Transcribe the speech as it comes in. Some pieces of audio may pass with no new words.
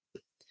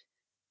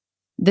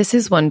This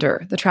is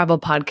Wonder, the travel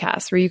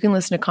podcast, where you can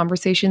listen to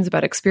conversations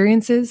about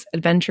experiences,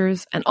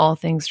 adventures, and all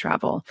things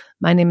travel.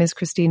 My name is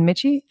Christine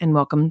Michie, and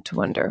welcome to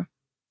Wonder.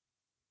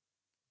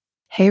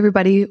 Hey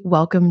everybody,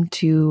 welcome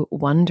to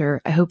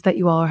Wonder. I hope that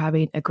you all are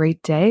having a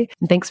great day,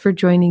 and thanks for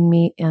joining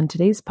me on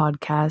today's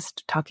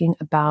podcast talking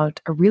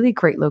about a really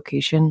great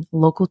location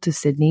local to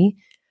Sydney,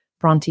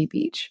 Bronte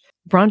Beach.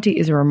 Bronte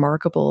is a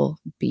remarkable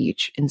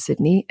beach in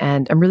Sydney,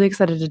 and I'm really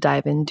excited to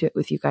dive into it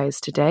with you guys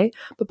today.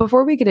 But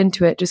before we get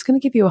into it, just going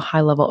to give you a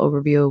high-level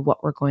overview of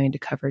what we're going to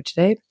cover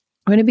today.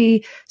 I'm going to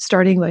be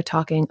starting by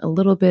talking a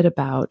little bit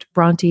about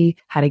Bronte,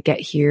 how to get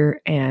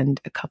here, and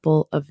a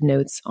couple of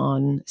notes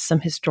on some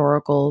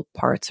historical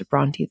parts of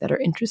Bronte that are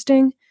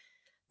interesting.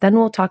 Then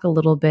we'll talk a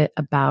little bit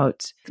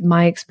about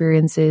my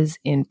experiences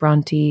in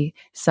Bronte,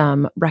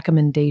 some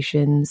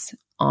recommendations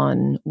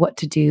on what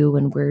to do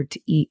and where to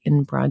eat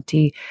in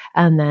Bronte.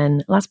 And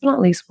then last but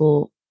not least,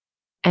 we'll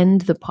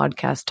end the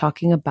podcast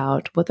talking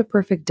about what the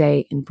perfect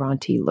day in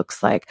Bronte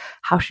looks like.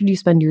 How should you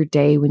spend your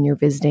day when you're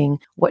visiting?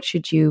 What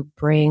should you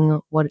bring?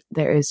 What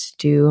there is to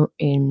do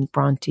in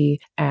Bronte,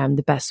 and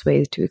the best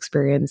ways to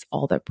experience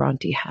all that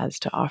Bronte has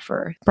to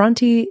offer.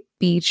 Bronte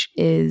Beach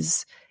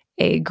is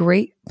a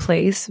great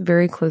place,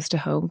 very close to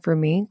home for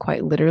me,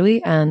 quite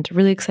literally, and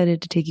really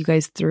excited to take you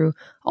guys through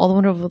all the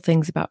wonderful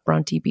things about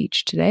Bronte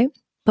Beach today.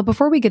 But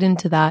before we get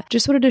into that,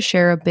 just wanted to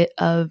share a bit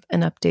of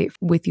an update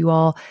with you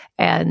all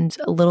and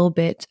a little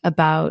bit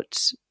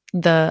about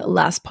the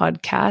last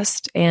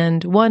podcast.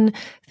 And one,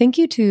 thank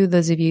you to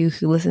those of you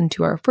who listened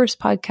to our first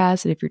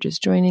podcast. And if you're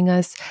just joining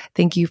us,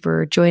 thank you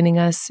for joining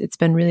us. It's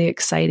been really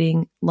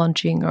exciting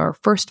launching our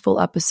first full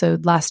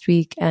episode last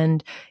week,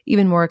 and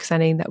even more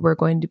exciting that we're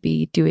going to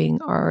be doing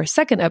our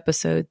second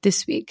episode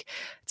this week.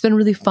 It's been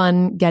really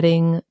fun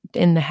getting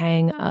in the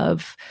hang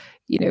of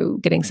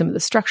getting some of the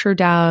structure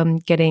down,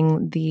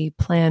 getting the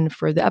plan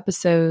for the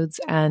episodes,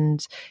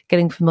 and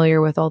getting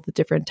familiar with all the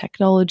different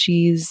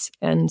technologies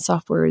and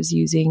softwares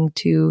using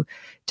to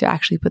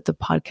actually put the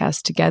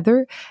podcast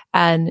together.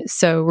 And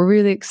so we're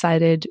really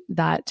excited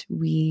that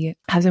we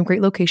have some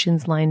great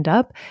locations lined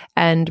up,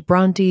 and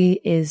Bronte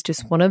is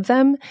just one of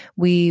them.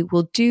 We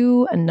will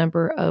do a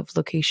number of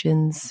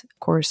locations. Of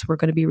course, we're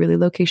going to be really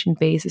location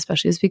based,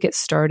 especially as we get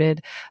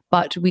started,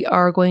 but we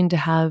are going to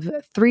have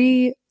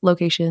 3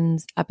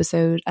 locations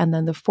episode. And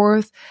then the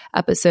 4th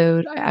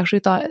episode, I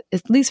actually thought,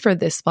 at least for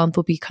this month,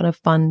 will be kind of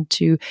fun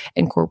to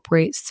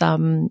incorporate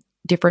some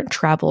different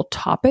travel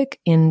topic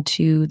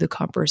into the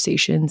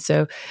conversation.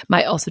 So it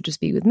might also just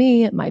be with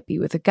me, it might be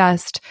with a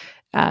guest,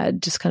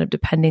 just kind of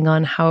depending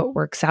on how it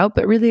works out,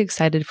 but really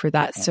excited for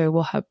that. So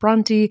we'll have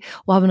Bronte,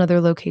 we'll have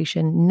another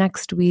location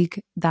next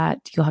week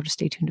that you'll have to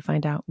stay tuned to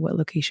find out what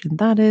location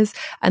that is.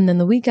 And then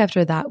the week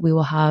after that, we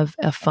will have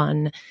a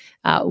fun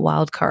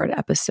wildcard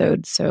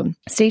episode. So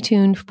stay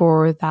tuned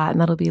for that,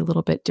 and that'll be a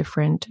little bit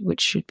different,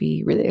 which should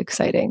be really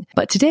exciting.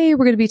 But today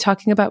we're going to be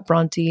talking about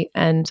Bronte,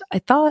 and I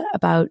thought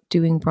about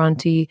doing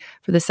Bronte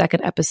for the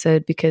second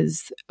episode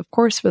because, of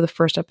course, for the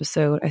first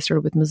episode, I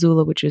started with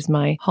Missoula, which is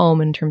my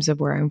home in terms of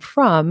where I'm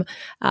from.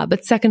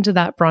 But second to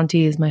that,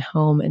 Bronte is my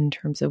home in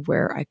terms of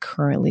where I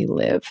currently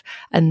live.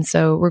 And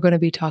so we're going to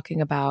be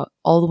talking about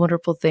all the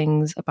wonderful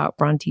things about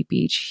Bronte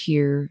Beach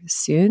here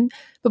soon.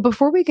 But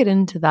before we get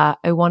into that,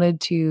 I wanted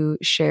to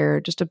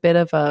share just a bit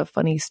of a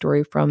funny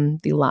story from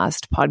the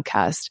last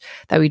podcast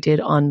that we did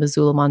on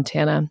Missoula,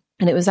 Montana.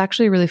 And it was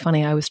actually really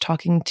funny. I was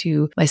talking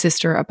to my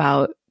sister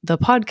about the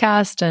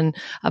podcast and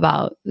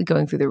about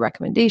going through the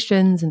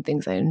recommendations and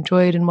things I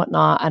enjoyed and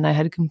whatnot. And I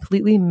had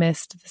completely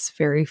missed this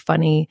very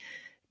funny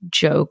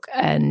joke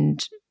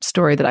and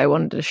story that I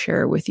wanted to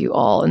share with you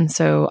all. And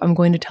so I'm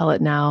going to tell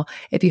it now.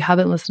 If you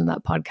haven't listened to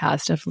that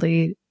podcast,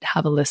 definitely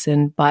have a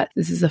listen. But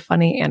this is a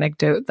funny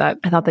anecdote that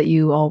I thought that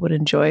you all would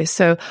enjoy.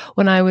 So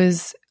when I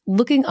was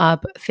looking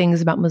up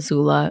things about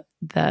Missoula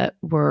that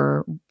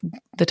were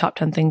the top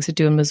 10 things to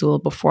do in Missoula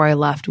before I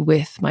left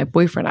with my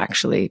boyfriend,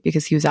 actually,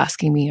 because he was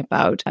asking me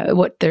about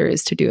what there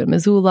is to do in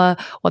Missoula,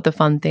 what the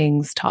fun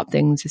things, top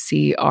things to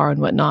see are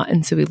and whatnot.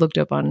 And so we looked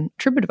up on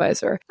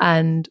TripAdvisor,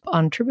 and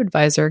on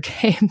TripAdvisor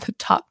came the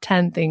top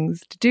 10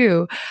 things to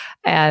do.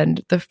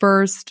 And the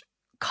first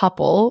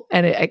couple,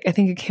 and I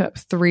think it came up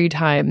 3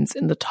 times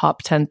in the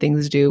top 10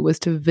 things to do, was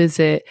to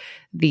visit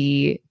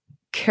the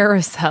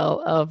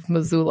Carousel of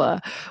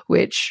Missoula,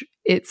 which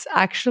it's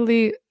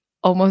actually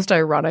almost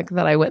ironic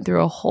that I went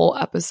through a whole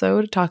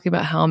episode talking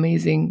about how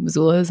amazing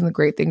Missoula is and the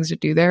great things to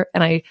do there.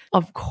 And I,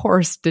 of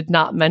course, did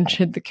not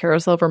mention the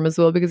Carousel for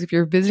Missoula, because if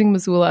you're visiting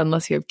Missoula,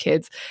 unless you have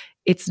kids,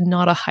 it's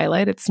not a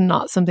highlight. It's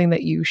not something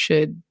that you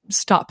should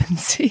stop and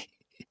see.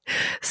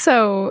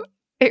 So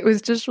it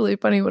was just really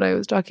funny when I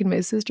was talking to my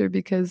sister,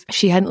 because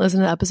she hadn't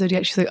listened to the episode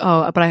yet. She's like,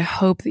 oh, but I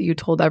hope that you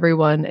told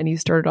everyone and you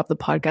started off the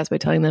podcast by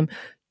telling them,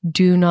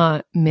 do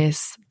not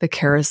miss the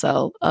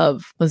Carousel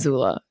of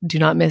Missoula. Do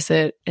not miss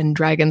it in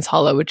Dragon's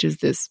Hollow, which is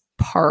this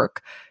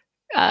park,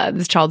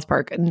 this child's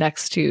park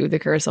next to the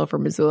Carousel for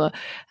Missoula.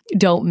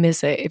 Don't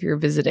miss it if you're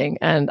visiting.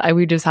 And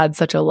we just had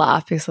such a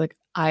laugh. It's like,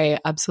 I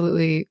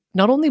absolutely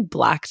not only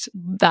blacked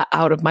that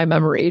out of my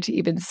memory to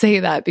even say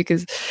that,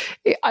 because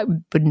I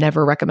would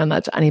never recommend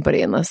that to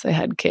anybody unless they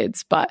had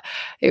kids, but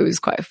it was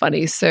quite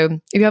funny. So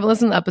if you haven't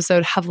listened to the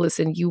episode, have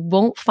listened. You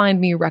won't find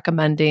me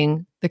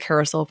recommending the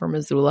carousel for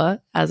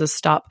Missoula as a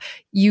stop.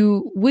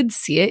 You would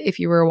see it if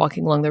you were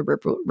walking along the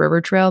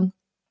river trail.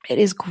 It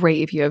is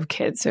great if you have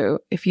kids. So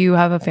if you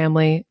have a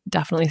family,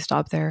 definitely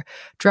stop there.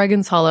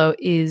 Dragon's Hollow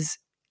is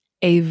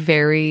a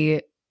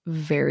very,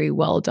 very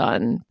well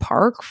done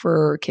park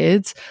for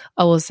kids.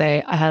 I will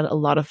say I had a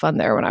lot of fun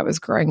there when I was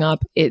growing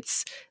up.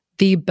 It's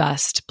the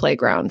best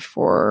playground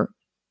for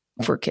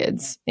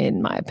kids,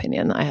 in my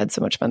opinion. I had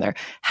so much fun there.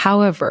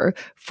 However,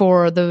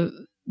 for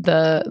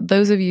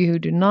those of you who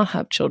do not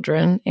have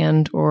children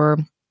and or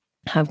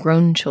have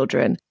grown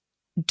children,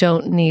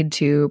 don't need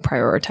to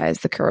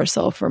prioritize the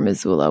carousel for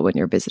Missoula when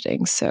you're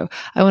visiting. So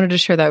I wanted to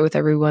share that with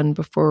everyone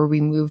before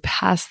we move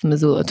past the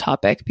Missoula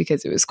topic,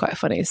 because it was quite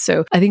funny.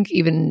 So I think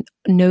even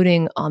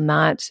noting on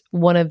that,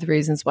 one of the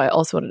reasons why I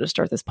also wanted to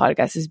start this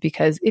podcast is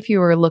because if you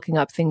were looking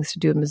up things to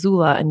do in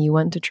Missoula and you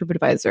went to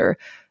TripAdvisor,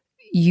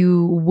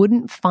 you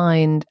wouldn't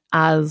find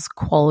as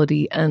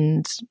quality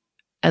and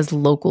as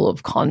local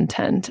of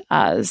content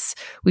as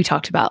we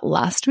talked about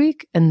last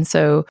week. And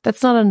so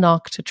that's not a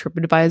knock to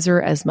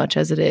TripAdvisor as much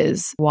as it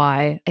is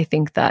why I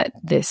think that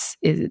this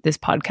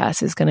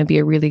podcast is going to be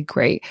a really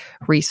great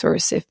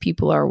resource if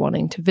people are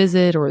wanting to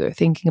visit, or they're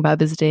thinking about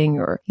visiting,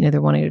 or they're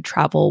wanting to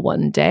travel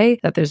one day,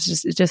 that there's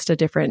just a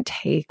different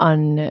take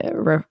on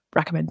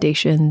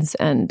recommendations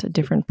and a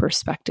different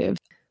perspective.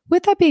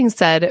 With that being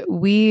said,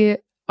 we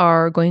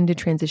are going to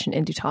transition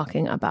into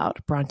talking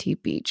about Bronte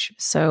Beach.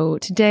 So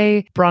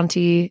today,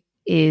 Bronte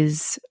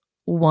is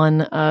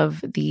one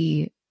of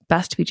the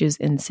best beaches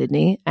in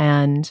Sydney.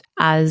 And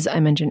as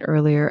I mentioned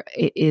earlier,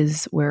 it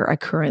is where I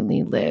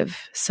currently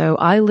live. So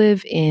I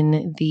live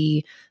in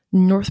the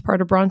north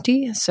part of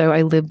Bronte. So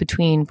I live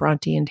between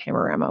Bronte and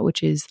Tamarama,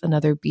 which is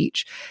another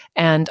beach.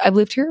 And I've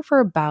lived here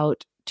for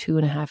about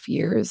 2.5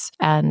 years,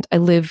 and I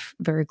live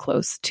very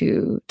close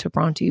to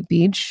Bronte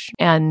Beach,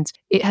 and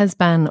it has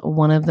been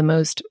one of the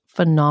most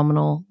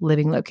phenomenal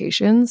living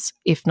locations,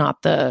 if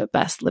not the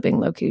best living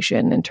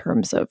location in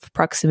terms of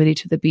proximity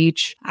to the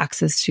beach,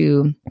 access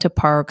to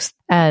parks,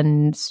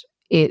 and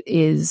it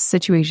is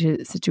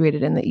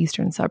situated in the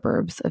eastern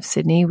suburbs of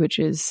Sydney, which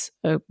is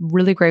a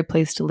really great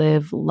place to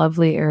live,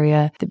 lovely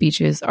area. The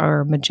beaches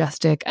are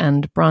majestic,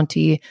 and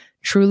Bronte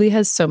truly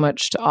has so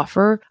much to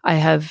offer. I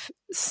have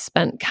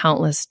spent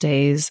countless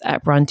days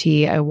at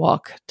Bronte. I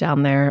walk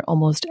down there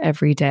almost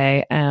every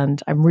day, and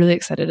I'm really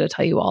excited to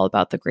tell you all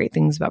about the great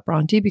things about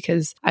Bronte,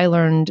 because I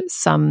learned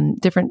some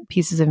different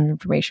pieces of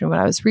information when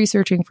I was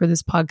researching for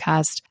this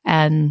podcast,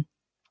 and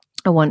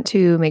I want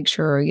to make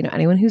sure,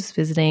 anyone who's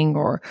visiting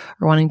or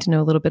wanting to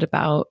know a little bit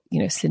about,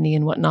 Sydney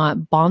and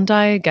whatnot,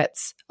 Bondi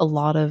gets a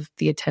lot of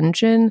the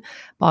attention.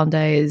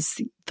 Bondi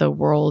is the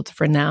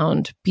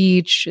world-renowned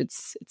beach.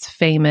 It's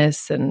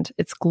famous and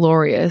it's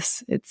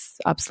glorious. It's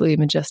absolutely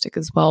majestic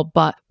as well.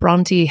 But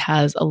Bronte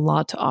has a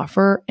lot to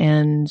offer,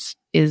 and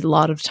is a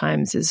lot of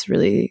times is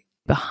really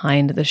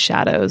behind the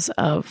shadows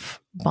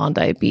of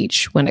Bondi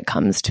Beach when it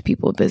comes to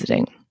people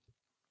visiting.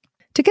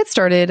 To get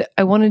started,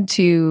 I wanted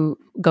to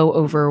go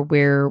over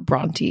where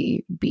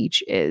Bronte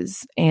Beach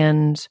is.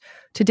 And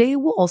today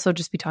we'll also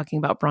just be talking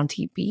about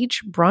Bronte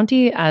Beach.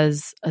 Bronte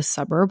as a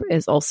suburb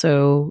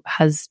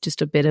has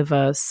just a bit of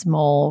a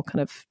small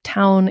kind of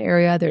town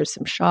area. There's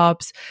some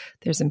shops,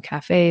 there's some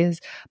cafes.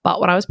 But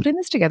when I was putting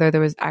this together,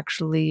 there was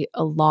actually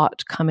a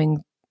lot coming.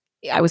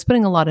 I was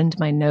putting a lot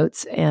into my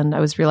notes, and I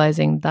was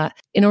realizing that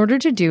in order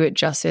to do it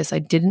justice, I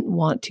didn't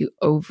want to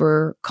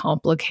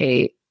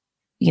overcomplicate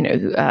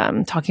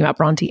talking about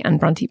Bronte and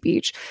Bronte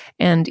Beach.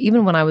 And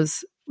even when I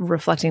was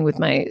reflecting with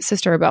my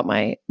sister about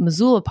my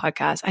Missoula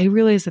podcast, I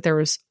realized that there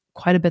was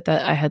quite a bit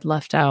that I had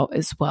left out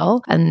as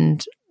well.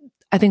 And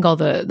I think all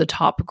the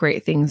top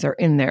great things are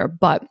in there,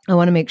 but I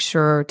want to make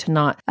sure to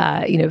not,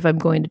 if I'm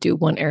going to do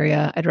one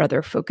area, I'd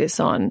rather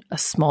focus on a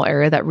small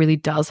area that really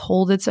does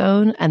hold its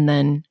own, and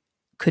then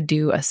could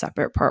do a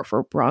separate part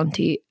for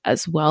Bronte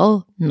as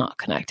well, not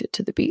connected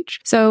to the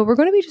beach. So we're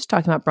going to be just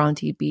talking about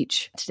Bronte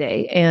Beach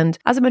today. And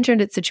as I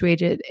mentioned, it's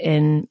situated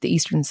in the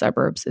eastern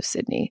suburbs of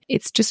Sydney.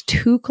 It's just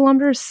 2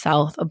 kilometers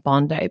south of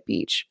Bondi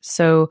Beach.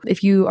 So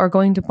if you are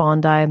going to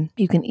Bondi,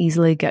 you can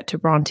easily get to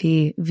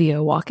Bronte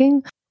via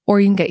walking,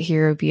 or you can get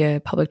here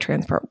via public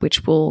transport,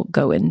 which we'll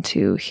go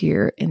into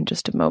here in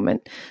just a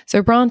moment.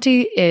 So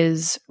Bronte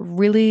is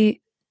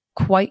really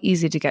quite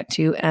easy to get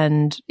to.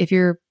 And if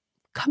you're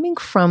coming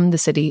from the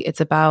city,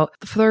 it's about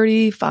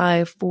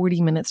 35,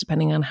 40 minutes,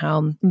 depending on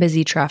how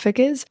busy traffic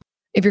is.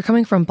 If you're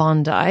coming from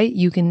Bondi,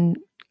 you can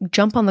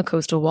jump on the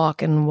coastal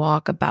walk and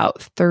walk about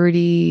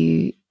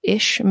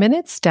 30-ish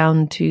minutes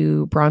down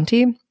to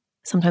Bronte.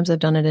 Sometimes I've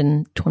done it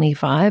in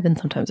 25 and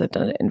sometimes I've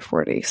done it in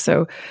 40.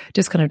 So it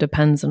just kind of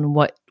depends on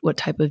what what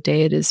type of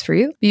day it is for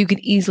you. But you can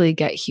easily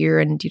get here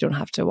and you don't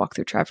have to walk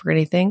through traffic or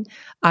anything.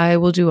 I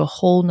will do a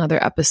whole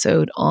nother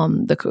episode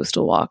on the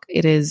coastal walk.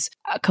 It is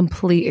a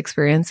complete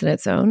experience in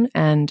its own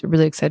and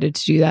really excited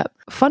to do that.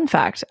 Fun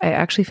fact, I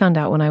actually found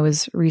out when I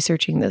was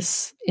researching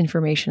this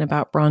information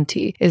about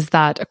Bronte is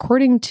that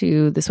according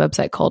to this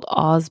website called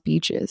Oz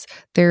Beaches,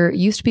 there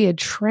used to be a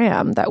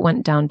tram that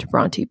went down to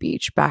Bronte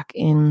Beach back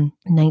in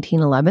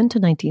 1911 to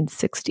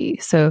 1960.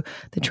 So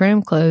the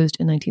tram closed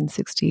in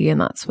 1960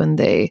 and that's when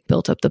they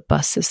built up the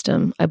bus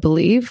system, I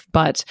believe.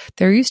 But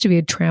there used to be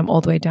a tram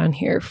all the way down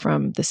here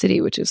from the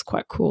city, which is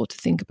quite cool to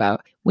think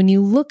about. When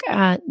you look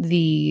at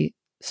the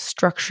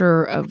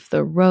structure of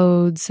the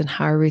roads and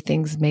how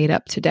everything's made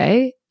up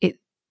today,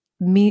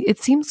 it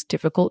seems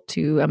difficult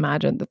to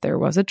imagine that there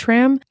was a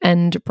tram.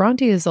 And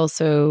Bronte is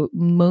also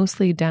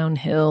mostly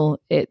downhill.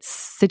 It's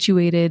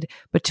situated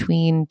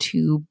between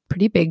two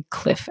pretty big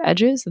cliff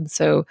edges. And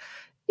so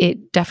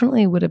it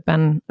definitely would have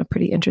been a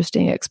pretty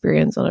interesting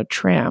experience on a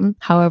tram.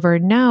 However,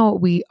 now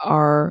we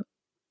are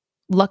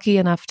lucky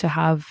enough to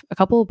have a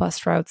couple of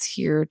bus routes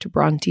here to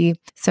Bronte.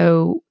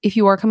 So if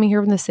you are coming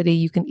here from the city,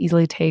 you can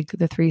easily take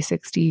the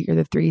 360 or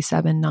the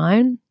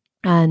 379.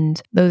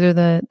 And those are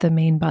the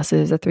main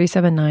buses. The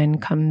 379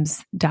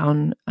 comes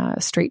down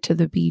straight to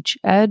the beach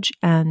edge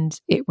and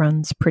it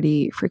runs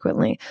pretty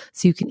frequently.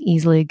 So you can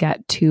easily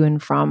get to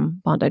and from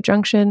Bondi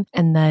Junction.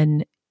 And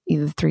then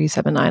either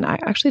 379, I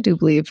actually do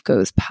believe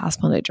goes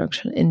past Bondi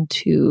Junction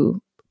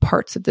into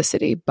parts of the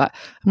city, but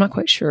I'm not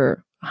quite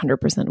sure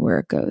 100% where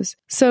it goes.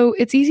 So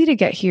it's easy to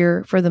get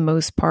here for the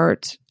most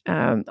part.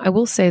 I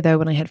will say though,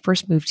 when I had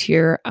first moved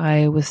here,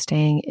 I was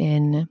staying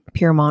in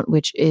Piermont,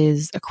 which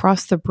is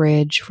across the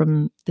bridge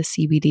from the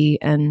CBD.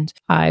 And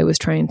I was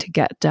trying to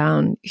get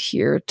down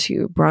here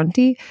to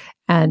Bronte.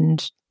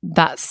 And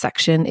that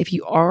section, if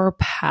you are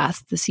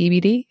past the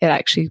CBD, it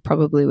actually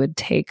probably would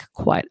take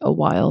quite a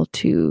while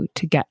to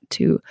get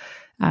to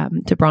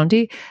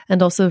Bronte.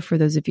 And also for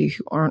those of you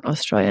who aren't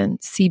Australian,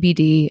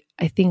 CBD,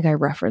 I think I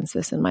referenced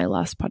this in my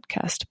last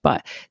podcast,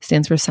 but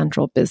stands for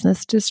Central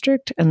Business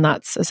District. And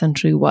that's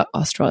essentially what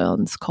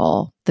Australians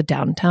call the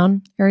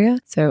downtown area.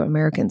 So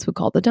Americans would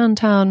call the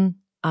downtown.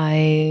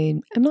 I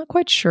am not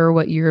quite sure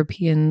what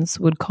Europeans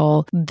would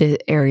call the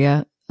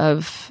area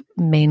of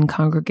main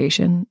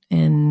congregation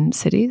in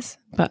cities,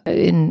 but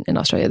in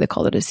Australia, they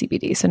called it a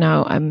CBD. So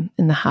now I'm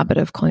in the habit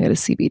of calling it a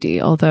CBD.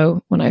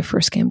 Although when I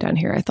first came down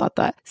here, I thought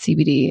that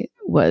CBD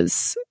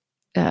was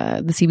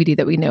the CBD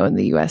that we know in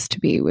the US to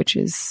be, which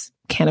is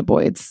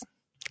cannabinoids.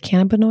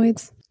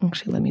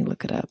 Actually, let me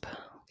look it up.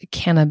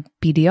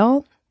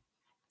 Cannabidiol.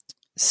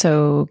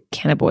 So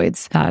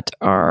cannabinoids that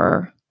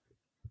are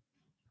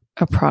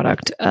a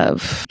product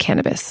of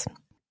cannabis.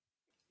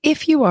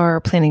 If you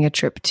are planning a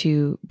trip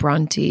to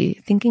Bronte,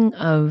 thinking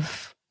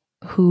of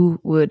who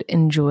would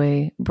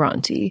enjoy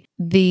Bronte,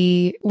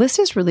 the list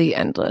is really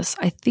endless.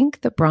 I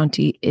think that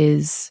Bronte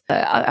is, I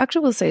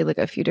actually will say like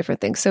a few different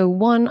things. So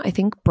one, I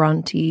think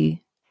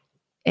Bronte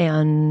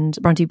and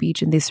Bronte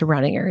Beach and the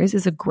surrounding areas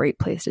is a great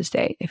place to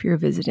stay if you're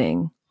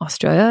visiting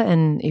Australia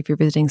and if you're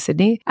visiting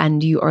Sydney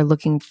and you are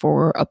looking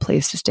for a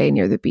place to stay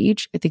near the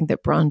beach. I think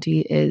that Bronte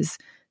is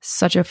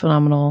such a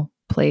phenomenal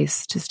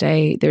place to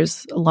stay.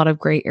 There's a lot of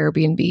great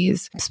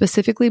Airbnbs,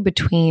 specifically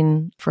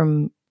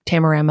from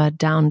Tamarama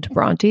down to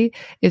Bronte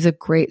is a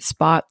great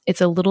spot.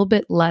 It's a little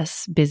bit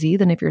less busy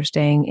than if you're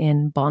staying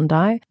in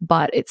Bondi,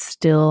 but it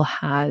still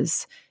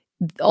has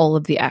all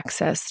of the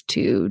access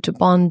to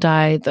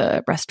Bondi,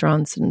 the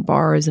restaurants and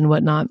bars and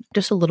whatnot,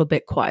 just a little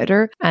bit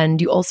quieter.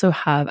 And you also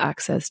have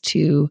access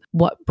to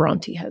what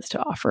Bronte has to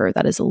offer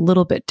that is a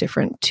little bit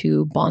different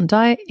to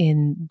Bondi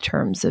in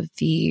terms of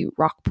the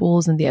rock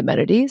pools and the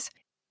amenities.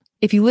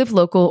 If you live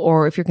local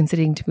or if you're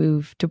considering to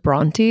move to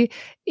Bronte,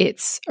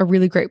 it's a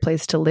really great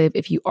place to live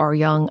if you are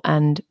young.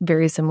 And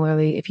very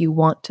similarly, if you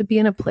want to be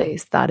in a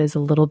place that is a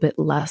little bit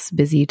less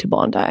busy to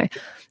Bondi.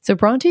 So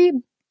Bronte,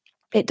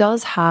 it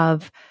does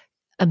have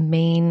a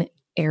main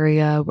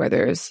area where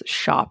there's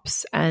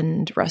shops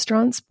and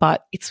restaurants,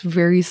 but it's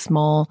very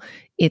small.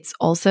 It's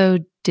also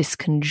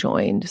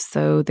disconjoined.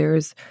 So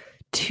there's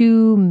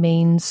two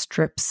main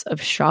strips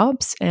of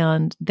shops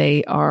and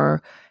they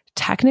are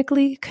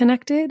technically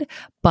connected,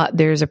 but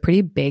there's a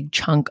pretty big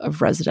chunk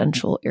of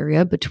residential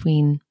area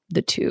between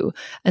the two.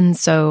 And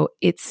so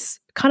it's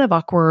kind of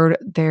awkward.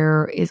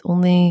 There is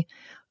only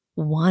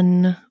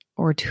one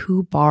or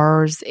two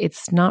bars.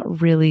 It's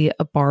not really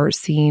a bar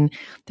scene.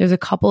 There's a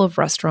couple of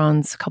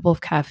restaurants, a couple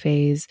of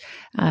cafes,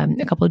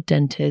 a couple of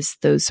dentists,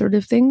 those sort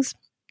of things.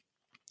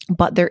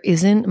 But there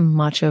isn't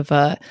much of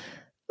a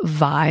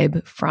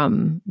vibe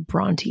from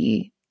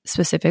Bronte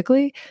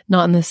specifically,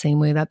 not in the same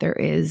way that there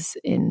is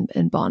in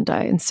Bondi.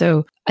 And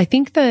so I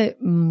think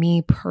that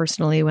me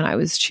personally, when I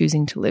was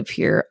choosing to live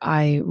here,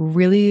 I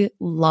really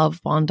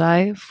love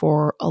Bondi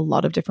for a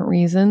lot of different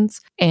reasons.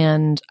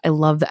 And I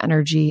love the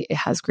energy. It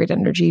has great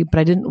energy, but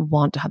I didn't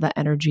want to have that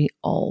energy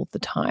all the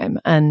time.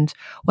 And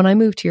when I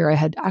moved here, I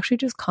had actually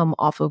just come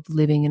off of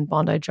living in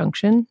Bondi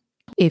Junction.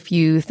 If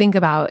you think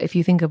of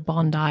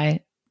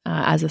Bondi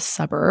as a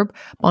suburb.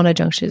 Bondi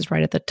Junction is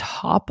right at the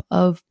top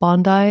of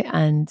Bondi,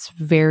 and it's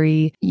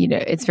very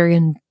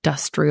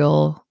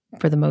industrial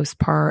for the most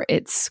part.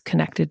 It's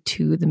connected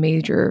to the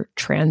major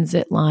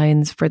transit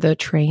lines for the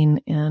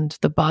train and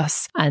the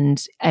bus, and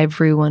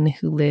everyone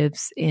who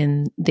lives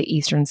in the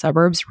eastern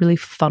suburbs really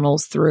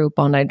funnels through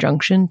Bondi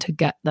Junction to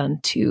get them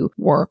to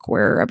work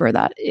wherever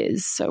that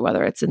is. So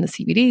whether it's in the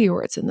CBD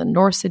or it's in the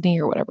North Sydney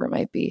or whatever it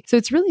might be. So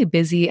it's really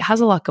busy. It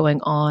has a lot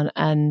going on,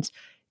 and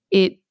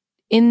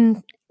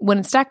when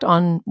it's stacked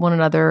on one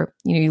another,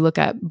 you look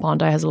at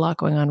Bondi has a lot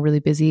going on, really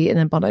busy, and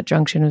then Bondi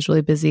Junction is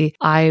really busy.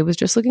 I was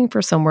just looking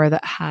for somewhere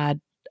that had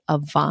a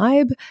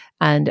vibe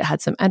and it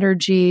had some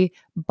energy,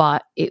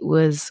 but it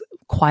was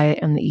quiet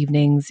in the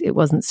evenings. It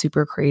wasn't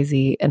super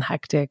crazy and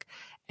hectic.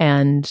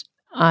 And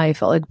I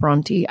felt like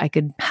Bronte, I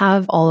could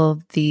have all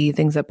of the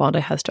things that Bondi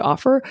has to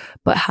offer,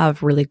 but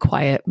have really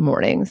quiet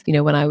mornings.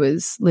 When I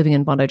was living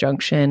in Bondi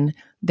Junction,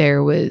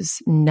 there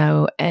was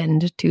no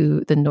end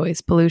to the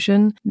noise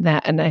pollution.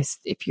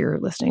 If you're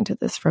listening to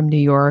this from New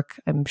York,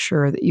 I'm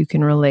sure that you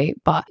can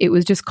relate, but it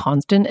was just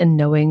constant. And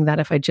knowing that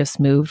if I just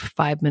moved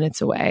 5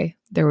 minutes away,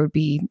 there would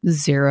be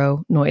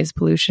zero noise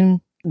pollution,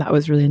 that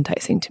was really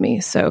enticing to me.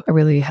 So I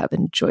really have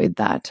enjoyed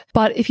that.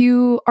 But if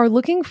you are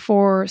looking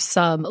for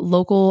some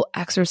local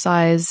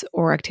exercise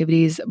or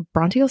activities,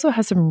 Bronte also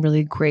has some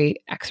really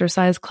great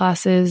exercise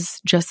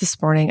classes. Just this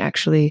morning,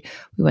 actually,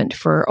 we went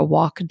for a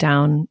walk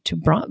down to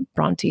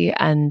Bronte,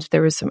 and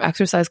there was some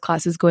exercise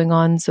classes going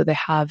on. So they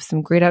have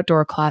some great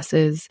outdoor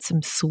classes,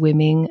 some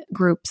swimming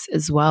groups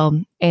as well,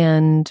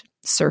 and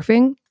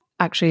surfing.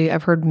 Actually,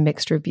 I've heard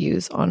mixed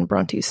reviews on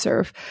Bronte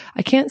Surf.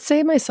 I can't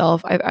say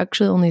myself, I've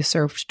actually only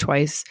surfed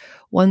twice.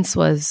 Once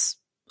was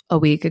a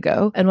week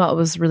ago, and while it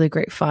was really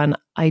great fun,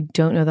 I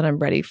don't know that I'm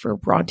ready for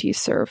Bronte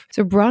Surf.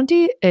 So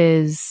Bronte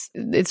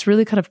it's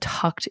really kind of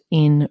tucked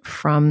in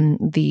from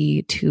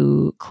the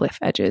two cliff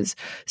edges.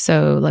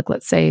 So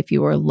let's say if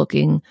you were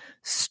looking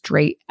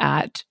straight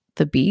at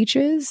the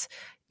beaches,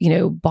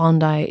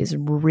 Bondi is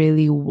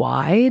really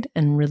wide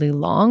and really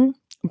long.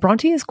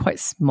 Bronte is quite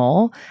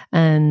small,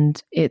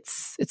 and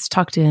it's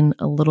tucked in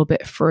a little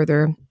bit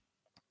further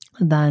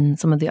than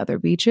some of the other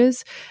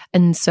beaches.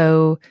 And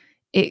so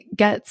it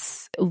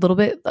gets a little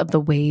bit of the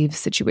wave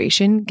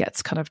situation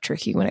gets kind of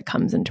tricky when it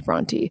comes into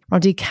Bronte.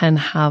 Bronte can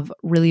have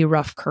really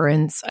rough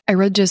currents. I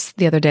read just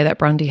the other day that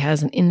Bronte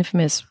has an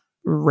infamous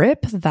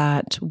rip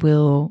that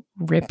will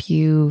rip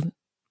you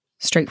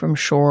straight from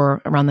shore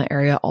around the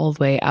area all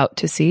the way out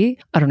to sea.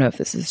 I don't know if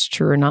this is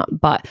true or not,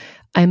 but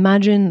I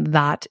imagine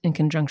that in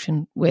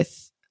conjunction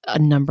with a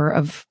number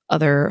of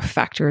other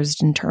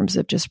factors in terms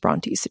of just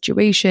Bronte's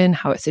situation,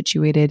 how it's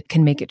situated,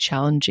 can make it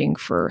challenging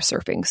for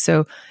surfing.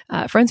 So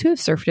friends who have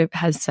surfed it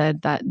has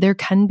said that there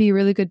can be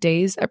really good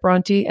days at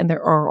Bronte, and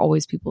there are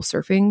always people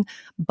surfing,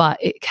 but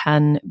it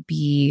can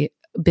be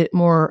a bit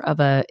more of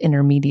a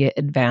intermediate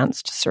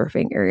advanced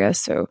surfing area.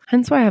 So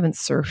hence why I haven't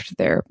surfed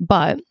there.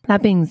 But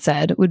that being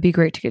said, it would be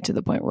great to get to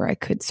the point where I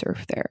could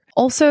surf there.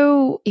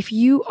 Also, if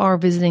you are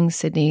visiting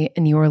Sydney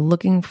and you are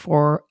looking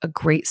for a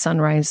great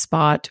sunrise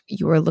spot,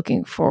 you are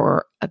looking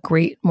for a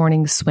great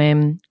morning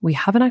swim, we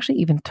haven't actually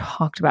even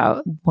talked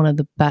about one of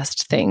the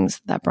best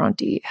things that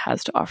Bronte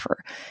has to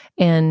offer.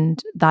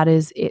 And that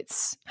is it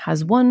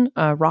has one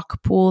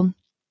rock pool,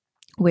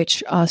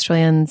 which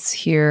Australians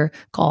here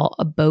call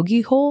a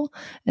bogey hole.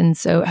 And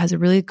so it has a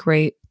really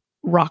great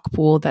rock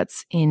pool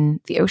that's in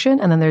the ocean.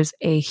 And then there's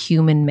a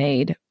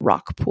human-made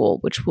rock pool,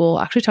 which we'll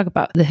actually talk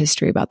about the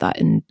history about that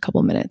in a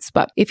couple of minutes.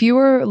 But if you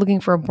were looking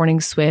for a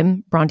morning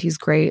swim, Bronte's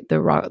great.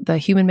 The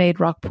human-made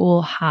rock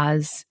pool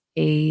has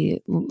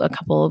a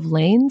couple of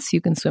lanes.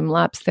 You can swim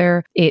laps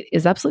there. It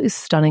is absolutely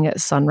stunning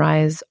at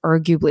sunrise,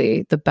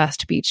 arguably the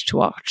best beach to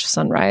watch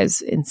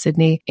sunrise in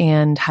Sydney.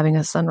 And having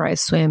a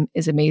sunrise swim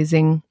is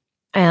amazing.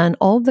 And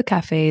all of the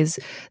cafes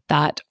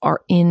that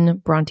are in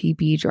Bronte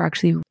Beach are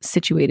actually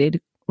situated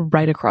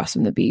right across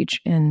from the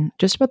beach, and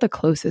just about the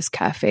closest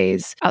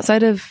cafes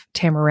outside of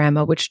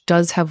Tamarama, which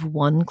does have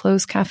one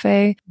close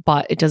cafe,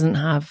 but it doesn't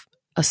have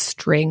a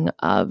string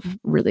of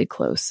really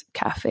close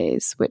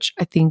cafes, which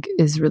I think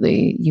is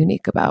really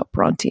unique about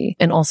Bronte,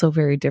 and also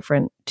very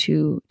different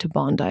to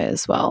Bondi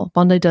as well.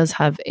 Bondi does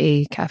have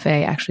a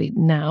cafe actually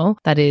now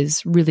that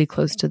is really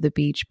close to the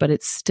beach, but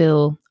it's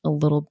still a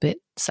little bit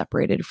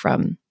separated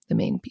from the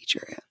main beach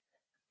area.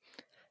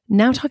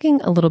 Now talking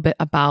a little bit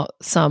about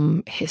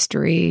some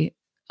history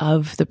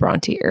of the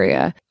Bronte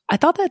area. I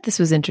thought that this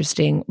was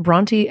interesting.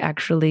 Bronte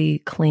actually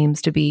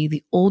claims to be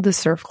the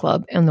oldest surf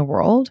club in the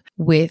world,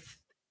 with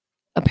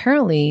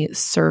apparently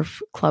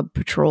surf club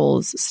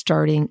patrols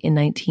starting in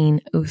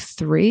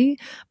 1903,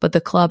 but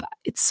the club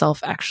itself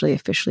actually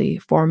officially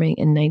forming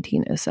in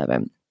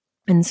 1907.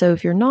 And so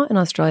if you're not in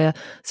Australia,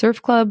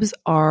 surf clubs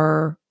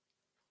are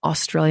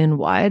Australian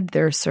wide.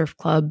 There are surf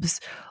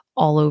clubs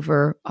all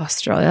over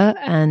Australia,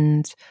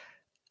 and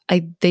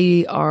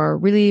they are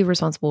really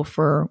responsible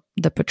for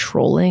the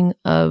patrolling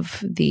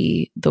of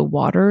the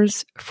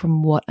waters,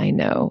 from what I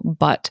know.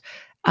 But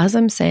As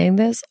I'm saying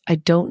this, I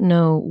don't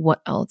know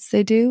what else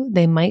they do.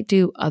 They might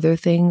do other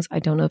things. I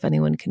don't know if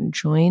anyone can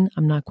join.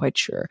 I'm not quite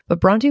sure. But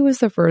Bronte was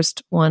the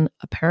first one,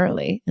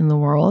 apparently, in the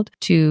world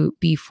to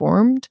be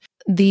formed.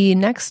 The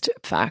next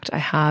fact I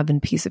have in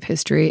piece of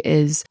history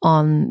is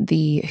on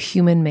the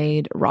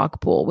human-made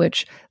rock pool,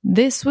 which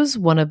this was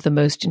one of the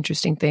most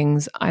interesting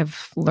things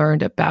I've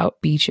learned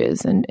about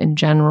beaches and in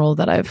general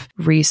that I've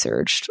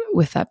researched.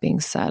 With that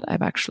being said,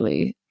 I've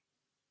actually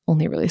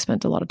only really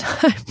spent a lot of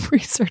time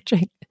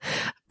researching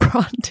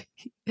Bronte.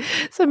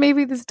 So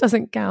maybe this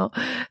doesn't count.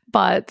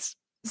 But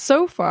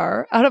so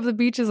far, out of the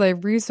beaches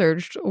I've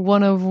researched,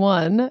 one of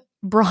one,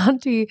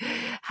 Bronte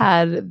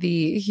had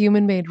the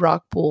human-made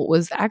rock pool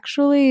it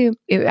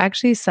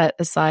actually set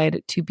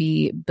aside to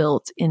be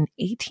built in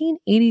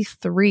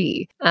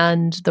 1883.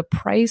 And the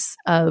price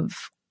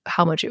of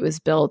how much it was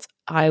built,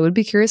 I would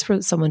be curious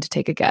for someone to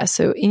take a guess.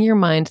 So in your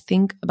mind,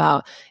 think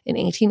about in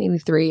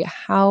 1883,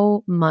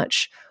 how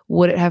much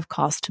would it have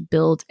cost to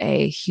build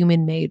a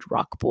human-made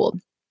rock pool?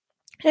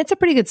 And it's a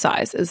pretty good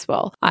size as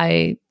well.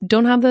 I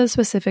don't have the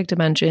specific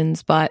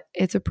dimensions, but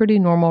it's a pretty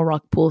normal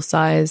rock pool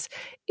size.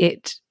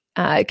 It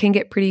can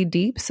get pretty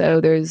deep,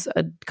 so there's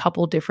a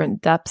couple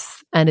different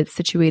depths, and it's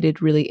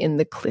situated really in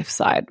the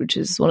cliffside, which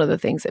is one of the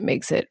things that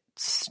makes it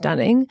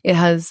stunning. It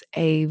has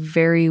a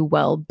very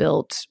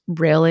well-built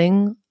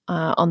railing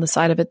on the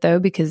side of it, though,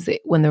 because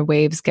when the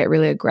waves get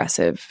really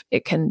aggressive,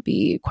 it can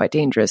be quite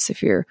dangerous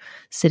if you're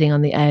sitting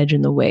on the edge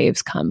and the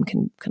waves can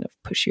kind of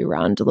push you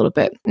around a little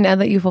bit. Now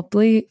that you've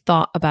hopefully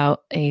thought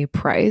about a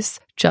price,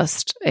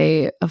 just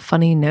a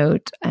funny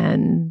note,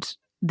 and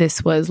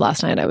this was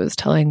last night I was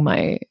telling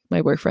my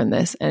boyfriend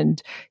this, and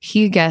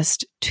he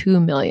guessed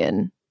 $2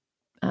 million.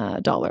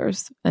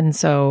 And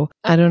so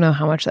I don't know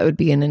how much that would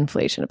be in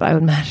inflation, but I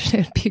would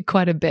imagine it would be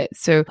quite a bit.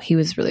 So he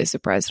was really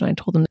surprised when I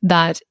told him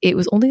that it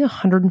was only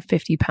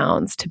 150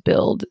 pounds to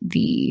build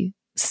the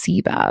sea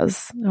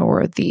baths,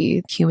 or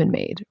the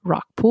human-made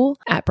rock pool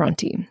at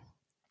Bronte.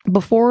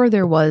 Before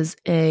there was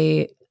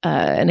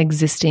an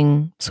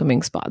existing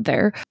swimming spot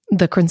there.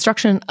 The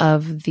construction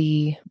of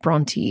the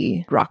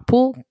Bronte rock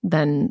pool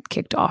then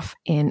kicked off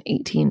in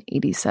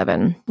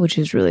 1887, which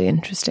is really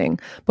interesting.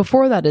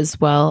 Before that as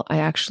well, I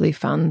actually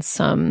found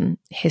some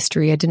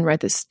history. I didn't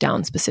write this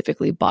down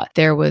specifically, but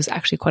there was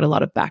actually quite a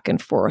lot of back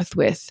and forth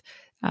with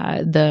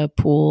the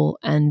pool,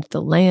 and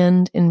the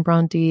land in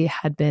Bronte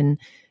had been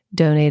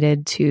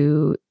donated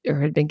to, or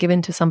had been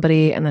given to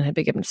somebody and then had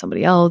been given to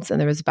somebody else. And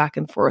there was back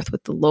and forth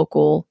with the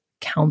local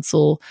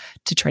council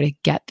to try to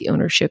get the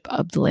ownership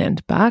of the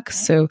land back.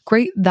 So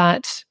great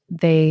that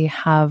they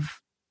have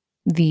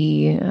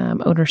the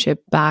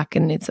ownership back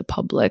and it's a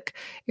public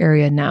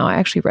area now. I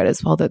actually read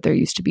as well that there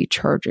used to be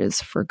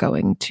charges for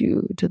going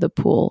to the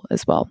pool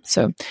as well.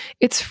 So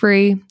it's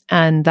free,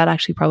 and that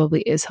actually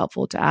probably is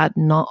helpful to add.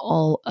 Not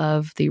all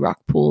of the rock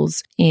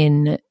pools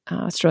in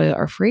Australia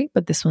are free,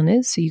 but this one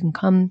is. So you can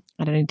come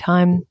at any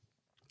time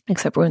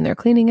except for when they're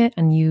cleaning it,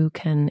 and you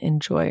can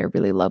enjoy a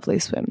really lovely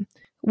swim.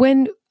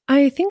 When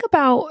I think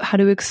about how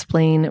to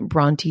explain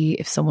Bronte,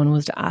 if someone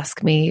was to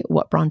ask me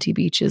what Bronte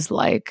Beach is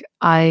like,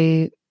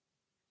 I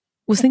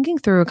was thinking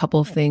through a couple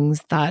of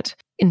things that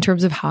in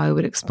terms of how I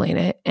would explain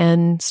it.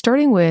 And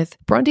starting with,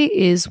 Bronte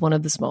is one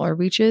of the smaller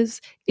beaches.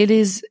 It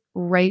is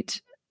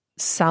right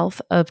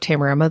south of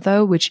Tamarama,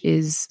 though, which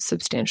is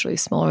substantially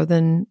smaller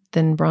than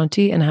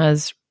Bronte and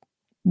has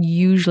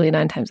usually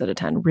 9 times out of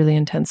 10 really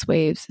intense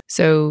waves.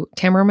 So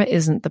Tamarama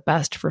isn't the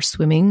best for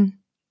swimming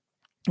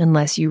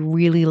unless you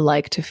really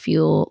like to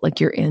feel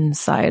like you're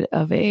inside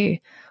of a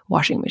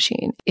washing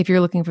machine. If you're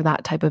looking for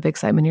that type of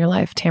excitement in your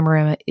life,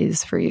 Tamarama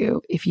is for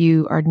you. If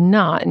you are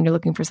not and you're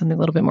looking for something a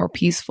little bit more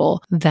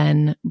peaceful,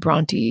 then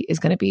Bronte is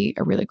going to be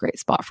a really great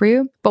spot for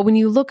you. But when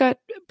you look at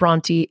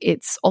Bronte,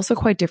 it's also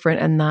quite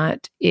different in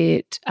that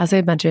it, as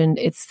I mentioned,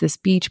 it's this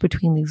beach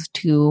between these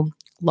two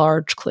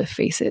large cliff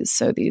faces.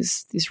 So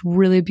these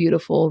really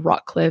beautiful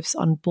rock cliffs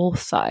on both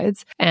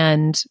sides.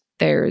 And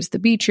there's the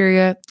beach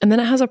area. And then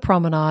it has a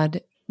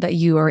promenade that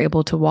you are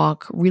able to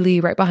walk really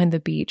right behind the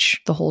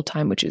beach the whole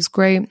time, which is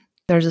great.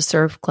 There's a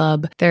surf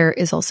club. There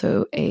is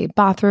also a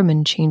bathroom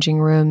and changing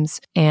rooms.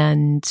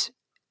 And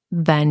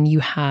then you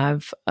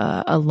have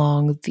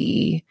along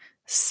the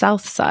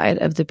south side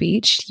of the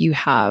beach, you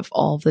have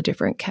all the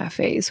different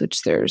cafes,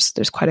 which there's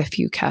quite a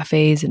few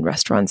cafes and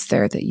restaurants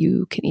there that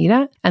you can eat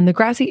at. And the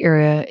grassy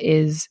area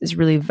is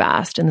really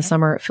vast. In the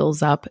summer, it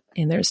fills up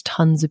and there's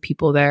tons of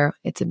people there.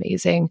 It's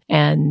amazing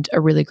and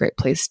a really great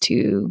place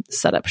to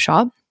set up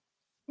shop.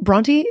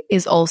 Bronte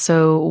is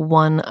also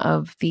one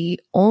of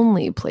the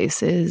only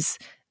places,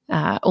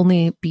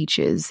 only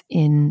beaches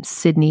in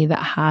Sydney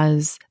that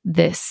has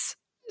this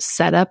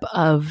setup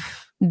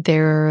of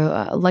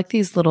they're like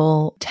these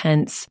little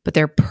tents, but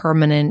they're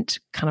permanent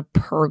kind of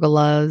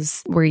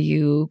pergolas where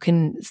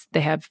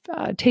they have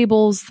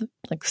tables,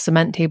 like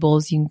cement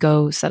tables. You can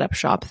go set up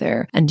shop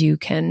there and you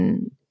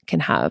can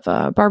have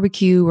a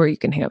barbecue or you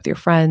can hang out with your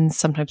friends.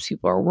 Sometimes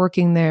people are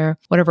working there,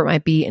 whatever it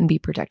might be, and be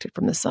protected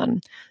from the sun.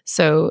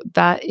 So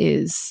that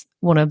is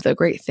one of the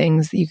great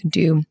things that you can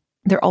do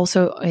There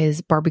also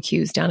is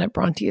barbecues down at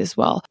Bronte as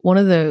well. One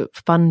of the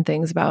fun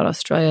things about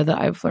Australia that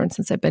I've learned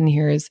since I've been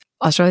here is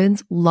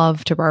Australians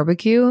love to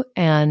barbecue.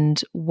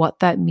 And what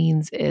that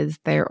means is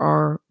there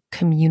are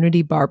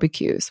community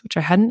barbecues, which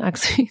I hadn't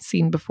actually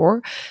seen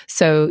before.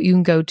 So you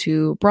can go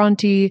to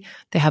Bronte.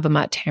 They have them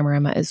at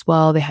Tamarama as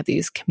well. They have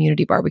these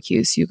community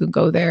barbecues. So you can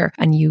go there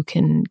and you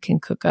can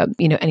cook up,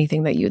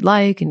 anything that you'd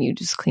like, and you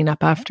just clean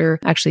up after.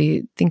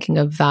 Actually, thinking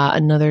of that,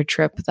 another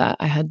trip that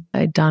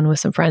I'd done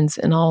with some friends,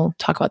 and I'll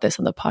talk about this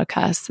on the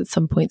podcast at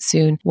some point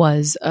soon,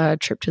 was a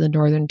trip to the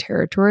Northern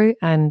Territory.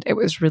 And it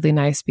was really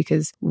nice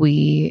because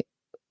we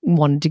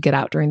wanted to get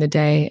out during the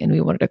day and we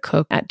wanted to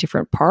cook at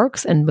different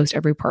parks. And most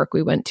every park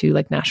we went to,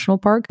 like National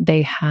Park,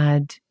 they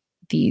had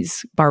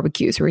these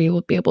barbecues where you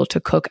will be able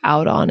to cook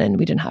out on, and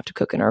we didn't have to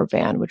cook in our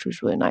van, which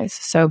was really nice.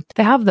 So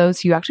they have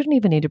those. You actually don't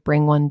even need to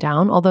bring one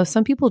down, although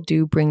some people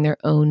do bring their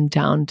own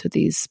down to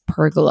these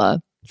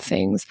pergola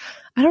things.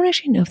 I don't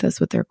actually know if that's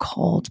what they're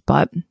called,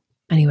 but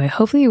anyway,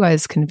 hopefully you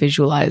guys can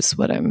visualize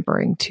what I'm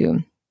referring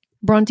to.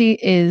 Bronte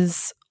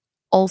is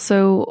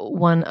also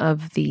one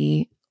of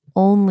the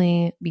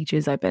only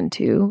beaches I've been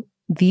to,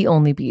 the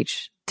only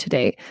beach to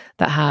date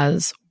that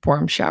has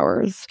warm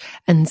showers.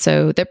 And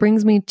so that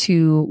brings me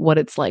to what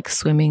it's like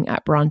swimming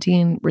at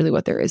Bronte and really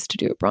what there is to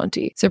do at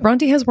Bronte. So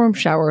Bronte has warm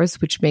showers,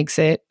 which makes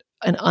it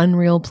an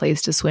unreal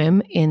place to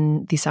swim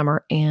in the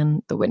summer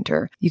and the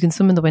winter. You can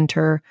swim in the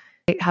winter,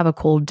 have a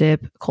cold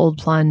dip, cold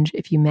plunge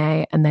if you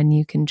may, and then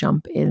you can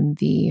jump in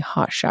the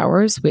hot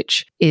showers,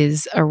 which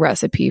is a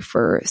recipe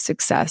for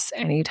success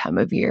any time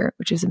of year,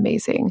 which is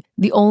amazing.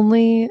 The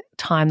only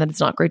time that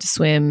it's not great to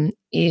swim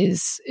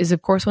is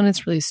of course when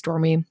it's really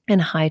stormy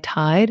and high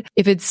tide.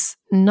 If it's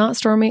not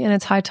stormy and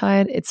it's high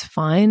tide, it's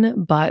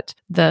fine, but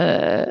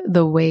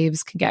the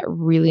waves can get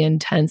really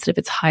intense. If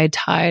it's high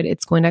tide,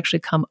 it's going to actually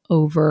come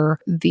over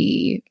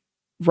the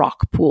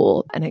rock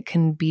pool and it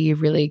can be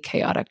really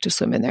chaotic to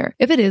swim in there.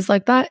 If it is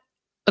like that,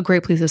 a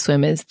great place to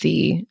swim is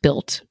the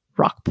built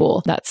rock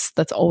pool. That's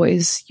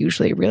always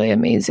usually really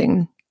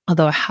amazing.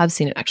 Although I have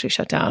seen it actually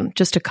shut down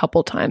just a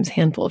couple times,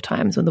 handful of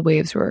times, when the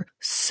waves were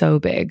so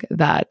big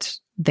that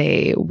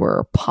they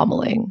were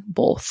pummeling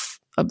both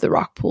of the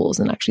rock pools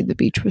and actually the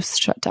beach was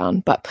shut down.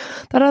 But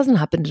that hasn't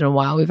happened in a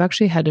while. We've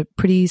actually had a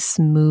pretty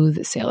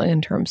smooth sailing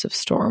in terms of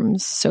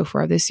storms so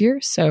far this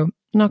year. So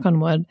knock on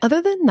wood.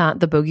 Other than that,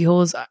 the bogey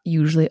hole is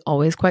usually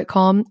always quite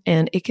calm,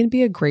 and it can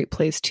be a great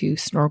place to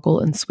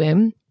snorkel and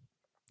swim.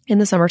 In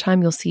the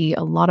summertime, you'll see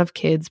a lot of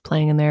kids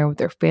playing in there with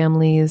their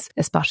families,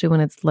 especially when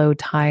it's low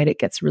tide. It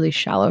gets really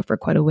shallow for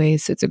quite a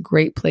ways. So it's a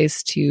great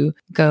place to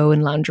go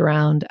and lounge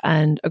around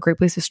and a great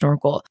place to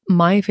snorkel.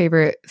 My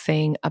favorite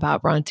thing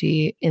about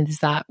Bronte is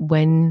that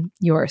when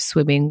you are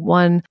swimming,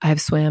 one, I have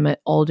swam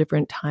at all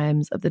different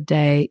times of the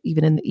day,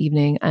 even in the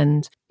evening,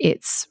 and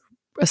it's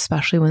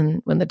especially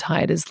when the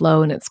tide is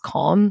low and it's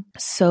calm,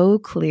 so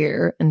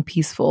clear and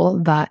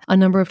peaceful that a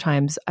number of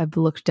times I've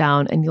looked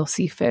down and you'll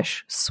see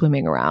fish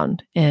swimming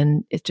around,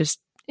 and it's just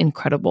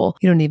incredible.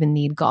 You don't even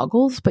need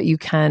goggles, but you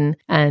can.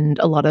 And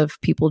a lot of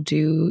people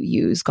do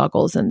use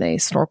goggles and they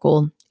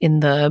snorkel in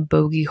the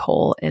bogey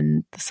hole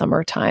in the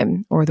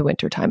summertime or the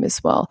wintertime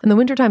as well. And the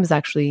wintertime is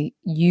actually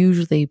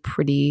usually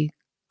pretty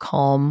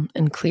calm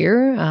and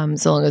clear,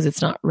 so long as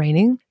it's not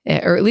raining,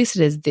 or at least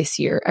it is this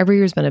year. Every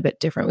year's been a bit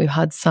different. We've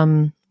had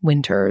some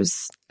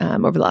winters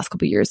over the last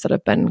couple of years that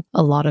have been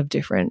a lot of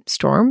different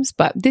storms,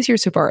 but this year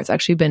so far it's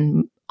actually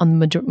been on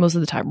most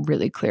of the time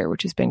really clear,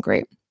 which has been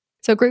great.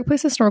 So great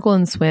place to snorkel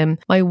and swim.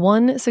 My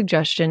one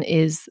suggestion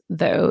is,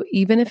 though,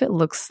 even if it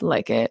looks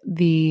like it,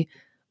 the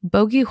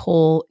bogey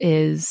hole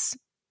is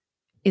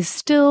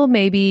still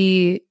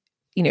maybe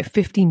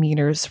 50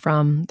 meters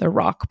from the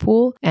rock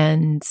pool,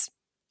 and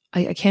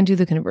I can't do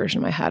the conversion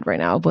in my head right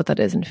now of what that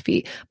is in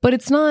feet, but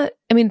it's not,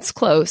 it's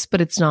close, but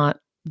it's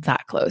not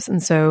that close.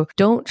 And so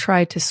don't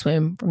try to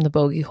swim from the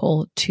bogey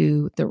hole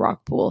to the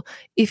rock pool.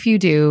 If you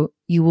do,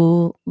 you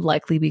will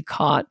likely be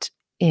caught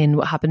in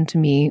what happened to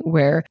me,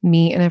 where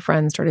me and a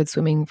friend started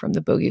swimming from the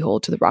bogey hole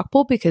to the rock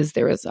pool because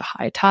there was a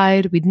high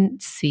tide. We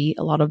didn't see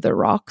a lot of the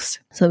rocks,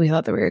 so we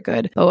thought that we were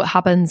good. But what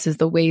happens is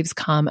the waves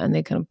come and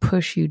they kind of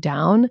push you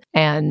down,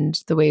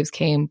 and the waves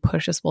came,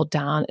 pushed us both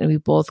down, and we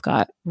both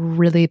got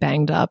really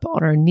banged up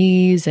on our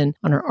knees and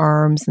on our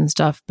arms and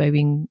stuff by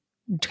being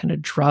kind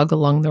of drug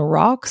along the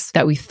rocks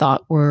that we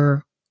thought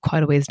were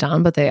quite a ways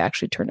down, but they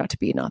actually turned out to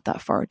be not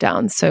that far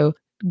down. So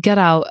get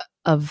out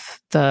of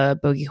the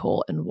bogey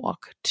hole and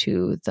walk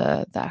to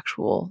the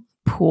actual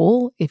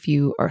pool if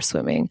you are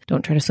swimming.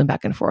 Don't try to swim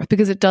back and forth,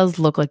 because it does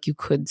look like you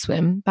could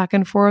swim back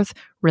and forth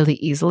really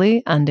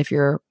easily. And if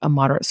you're a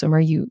moderate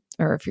swimmer,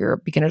 or if you're a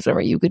beginner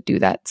swimmer, you could do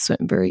that swim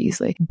very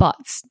easily.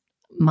 But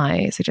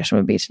my suggestion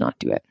would be to not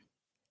do it.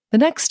 The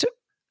next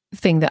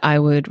thing that I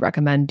would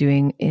recommend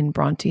doing in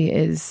Bronte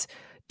is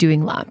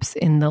doing laps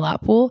in the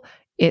lap pool.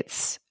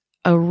 It's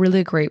a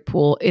really great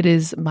pool. It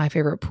is my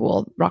favorite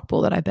rock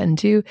pool that I've been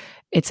to.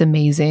 It's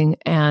amazing,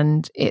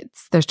 and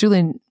there's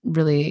truly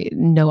really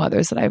no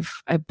others that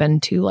I've been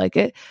to like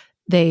it.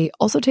 They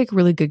also take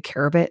really good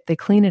care of it. They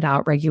clean it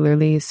out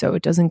regularly so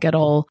it doesn't get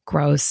all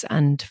gross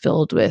and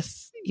filled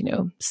with,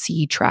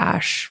 sea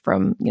trash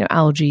from,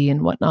 algae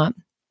and whatnot.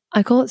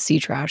 I call it sea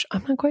trash.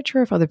 I'm not quite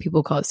sure if other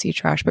people call it sea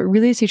trash, but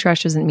really sea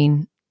trash doesn't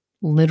mean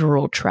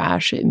literal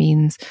trash. It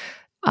means,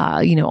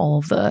 all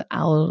of the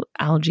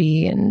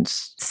algae and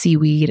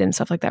seaweed and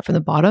stuff like that from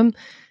the bottom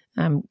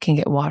can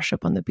get washed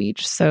up on the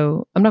beach.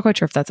 So I'm not quite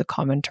sure if that's a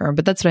common term,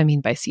 but that's what I mean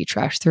by sea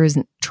trash. There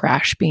isn't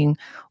trash being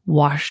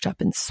washed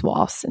up in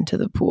swaths into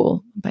the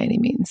pool by any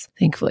means,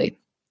 thankfully.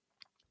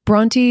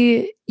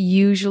 Bronte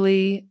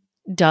usually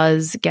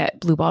does get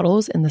blue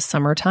bottles in the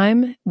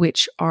summertime,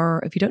 which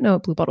are, if you don't know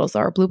what blue bottles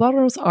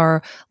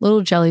are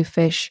little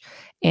jellyfish,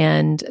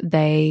 and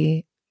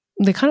they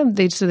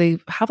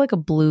have like a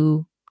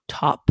blue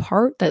top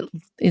part that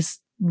is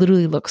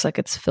literally looks like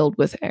it's filled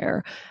with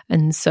air.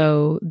 And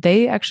so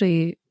they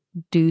actually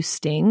do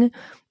sting,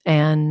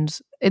 and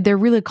they're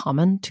really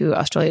common to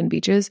Australian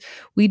beaches.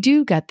 We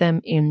do get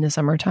them in the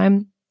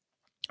summertime,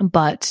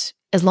 but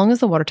as long as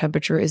the water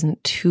temperature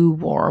isn't too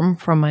warm,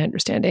 from my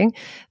understanding,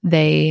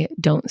 they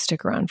don't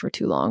stick around for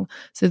too long.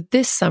 So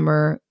this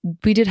summer,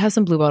 we did have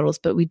some blue bottles,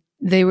 but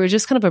they were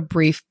just kind of a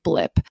brief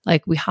blip.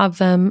 Like we have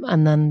them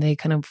and then they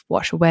kind of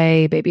wash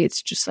away. Maybe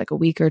it's just like a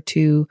week or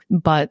two,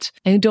 but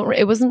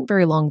it wasn't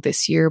very long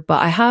this year,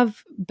 but I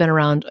have been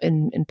around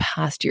in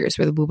past years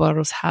where the blue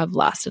bottles have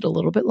lasted a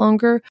little bit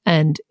longer,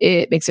 and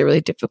it makes it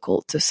really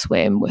difficult to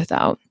swim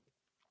without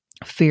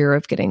fear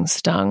of getting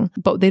stung,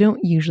 but they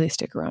don't usually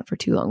stick around for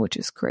too long, which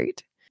is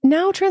great.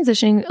 Now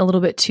transitioning a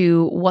little bit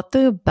to what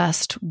the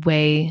best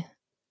way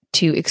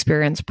to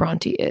experience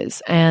Bronte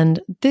is. And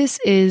this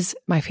is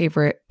my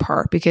favorite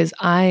part because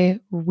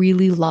I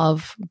really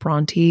love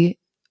Bronte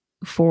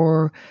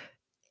for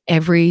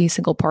every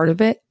single part of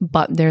it,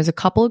 but there's a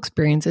couple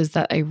experiences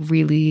that I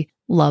really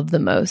love the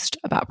most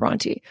about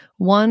Bronte.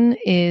 One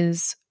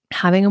is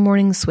having a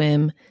morning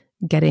swim,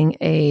 getting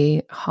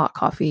a hot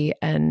coffee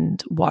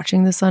and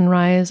watching the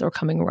sunrise, or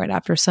coming right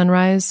after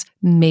sunrise.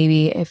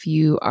 Maybe if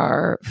you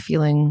are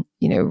feeling,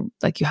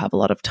 like you have a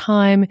lot of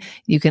time,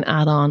 you can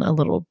add on a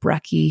little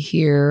brekkie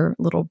here,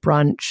 a little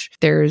brunch.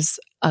 There's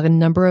a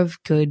number of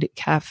good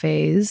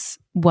cafes.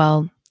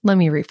 Well, let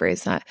me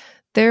rephrase that.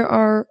 There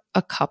are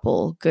a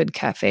couple good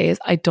cafes.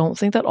 I don't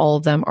think that all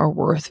of them are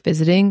worth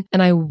visiting.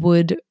 And I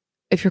would,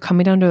 if you're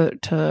coming down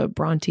to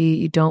Bronte,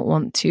 you don't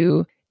want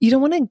to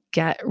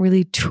get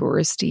really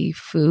touristy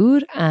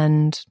food.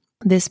 And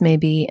this may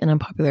be an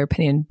unpopular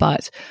opinion,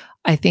 but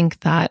I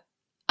think that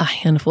a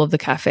handful of the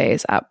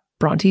cafes at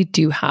Bronte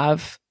do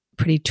have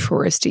pretty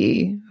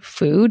touristy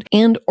food,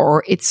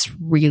 or it's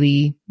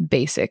really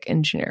basic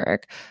and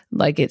generic.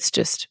 Like it's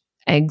just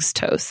eggs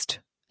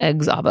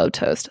avo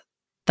toast.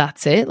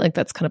 That's it. Like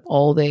that's kind of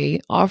all they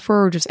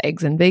offer, just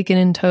eggs and bacon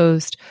and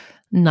toast,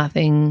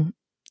 nothing,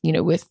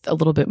 with a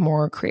little bit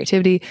more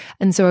creativity.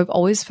 And so I've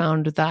always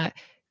found that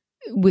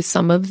with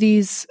some of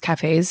these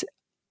cafes,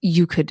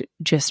 you could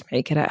just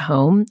make it at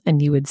home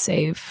and you would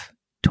save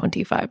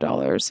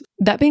 $25.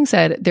 That being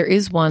said, there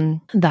is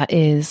one that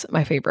is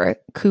my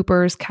favorite.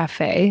 Cooper's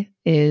Cafe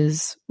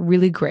is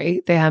really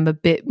great. They have a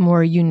bit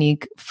more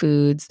unique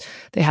foods.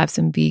 They have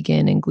some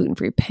vegan and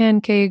gluten-free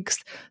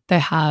pancakes. They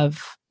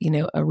have,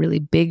 a really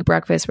big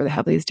breakfast where they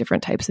have these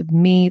different types of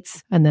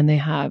meats, and then they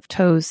have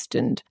toast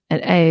and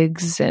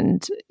eggs,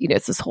 and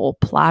it's this whole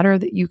platter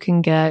that you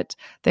can get.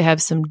 They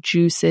have some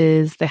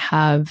juices. They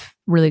have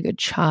really good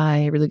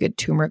chai, really good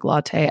turmeric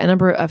latte, a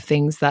number of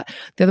things that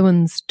the other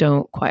ones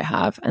don't quite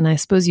have. And I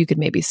suppose you could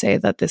maybe say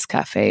that this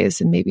cafe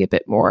is maybe a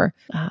bit more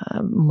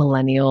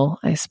millennial,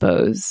 I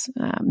suppose,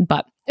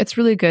 but it's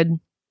really good.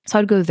 So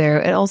I'd go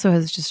there. It also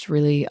has just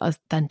really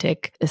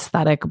authentic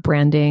aesthetic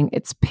branding.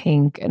 It's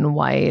pink and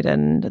white,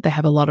 and they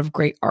have a lot of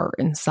great art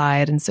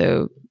inside. And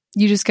so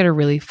you just get a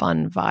really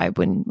fun vibe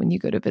when you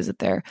go to visit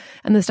there.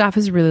 And the staff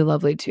is really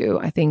lovely too.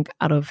 I think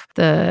out of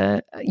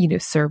the,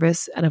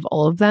 service, and of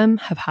all of them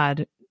have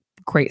had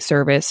great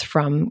service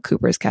from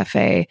Cooper's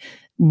Cafe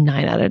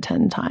 9 out of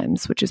 10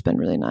 times, which has been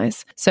really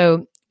nice.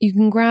 So you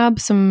can grab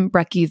some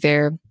brekkie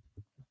there.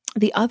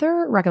 The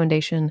other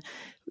recommendation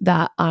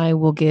that I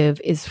will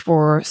give is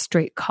for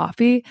straight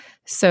coffee.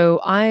 So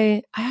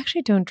I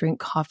actually don't drink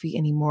coffee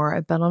anymore.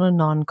 I've been on a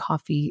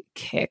non-coffee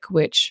kick,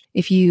 which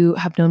if you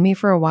have known me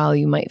for a while,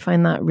 you might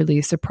find that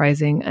really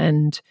surprising.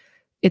 And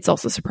it's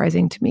also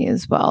surprising to me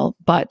as well.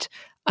 But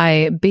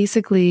I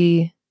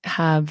basically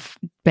have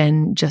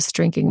been just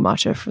drinking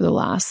matcha for the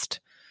last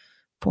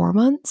 4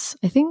 months,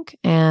 I think.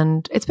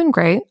 And it's been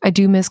great. I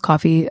do miss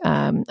coffee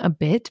a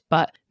bit,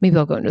 but maybe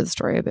I'll go into the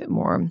story a bit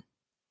more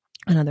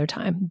another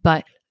time.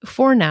 But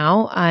for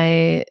now,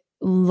 I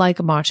like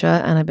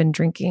matcha, and I've been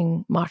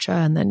drinking matcha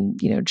and then,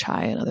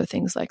 chai and other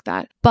things like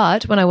that.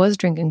 But when I was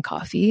drinking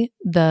coffee,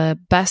 the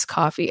best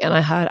coffee, and I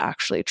had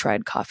actually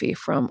tried coffee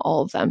from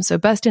all of them. So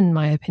best in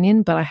my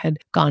opinion, but I had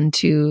gone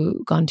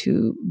to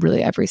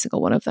really every single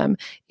one of them,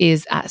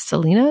 is at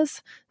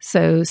Selena's.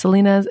 So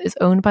Selena's is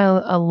owned by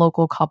a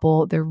local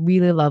couple. They're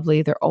really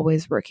lovely. They're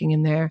always working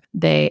in there.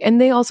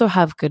 They also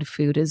have good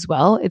food as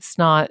well. It's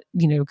not,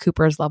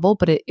 Cooper's level,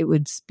 but it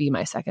would be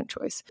my second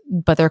choice.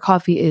 But their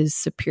coffee is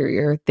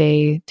superior.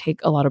 They take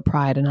a lot of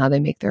pride in how they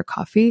make their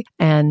coffee,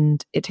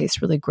 and it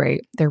tastes really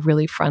great. They're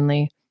really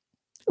friendly.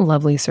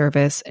 Lovely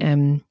service,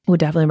 and would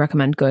definitely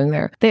recommend going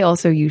there. They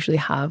also usually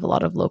have a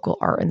lot of local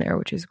art in there,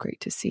 which is great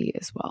to see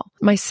as well.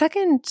 My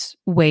second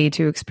ideal way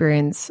to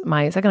experience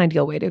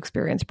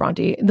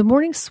Bronte, the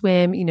morning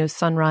swim,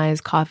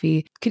 sunrise,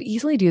 coffee, could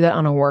easily do that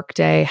on a work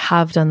day.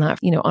 Have done that,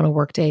 on a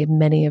work day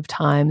many of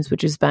times,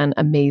 which has been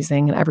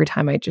amazing. And every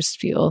time I just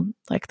feel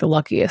like the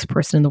luckiest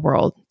person in the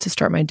world to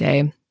start my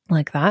day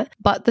like that.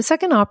 But the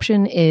second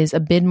option is a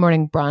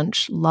mid-morning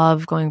brunch.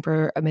 Love going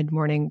for a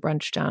mid-morning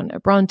brunch down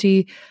at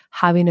Bronte,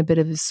 having a bit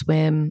of a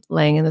swim,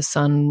 laying in the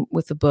sun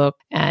with a book,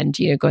 and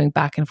going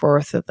back and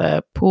forth at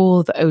the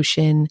pool, the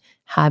ocean,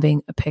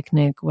 having a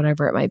picnic,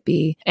 whatever it might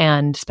be,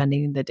 and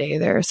spending the day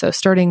there. So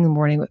starting the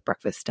morning with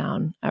breakfast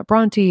down at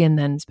Bronte and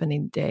then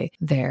spending the day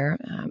there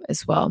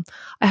as well.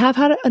 I have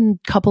had a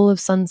couple of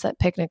sunset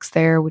picnics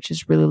there, which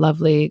is really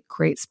lovely.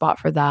 Great spot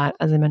for that.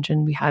 As I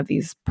mentioned, we have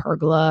these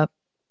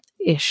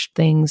pergola-ish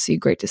things, so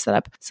great to set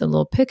up some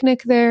little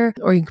picnic there,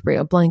 or you can bring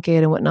a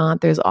blanket and whatnot.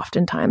 There's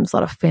oftentimes a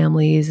lot of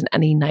families, and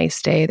any nice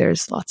day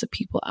there's lots of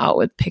people out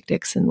with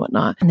picnics and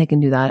whatnot, and they can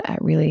do that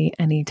at really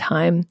any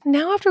time.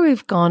 Now, after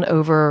we've gone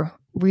over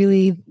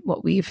really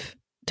what we've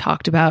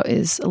talked about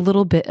is a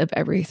little bit of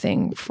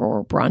everything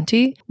for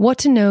Bronte, what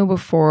to know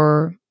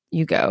before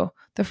you go.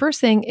 The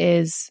first thing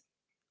is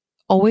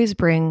always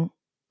bring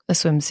a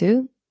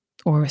swimsuit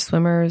or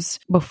swimmers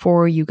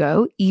before you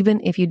go,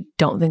 even if you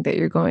don't think that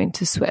you're going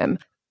to swim.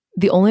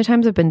 The only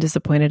times I've been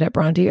disappointed at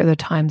Bronte are the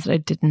times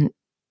that I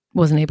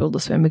wasn't able to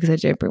swim because I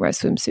didn't bring my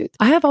swimsuit.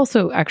 I have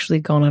also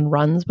actually gone on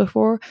runs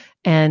before,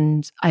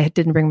 and I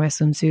didn't bring my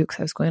swimsuit because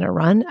I was going to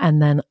run,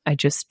 and then I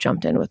just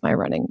jumped in with my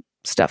running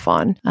stuff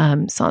on,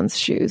 sans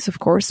shoes, of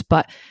course,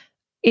 but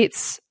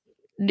it's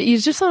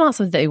just not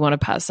something that you want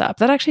to pass up.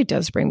 That actually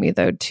does bring me,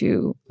 though,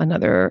 to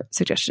another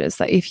suggestion, is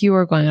that if you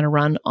are going on a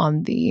run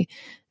on the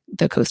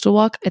coastal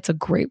walk, it's a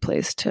great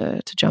place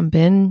to jump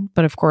in.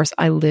 But of course,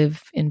 I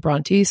live in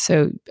Bronte.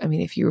 So,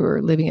 if you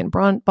were living in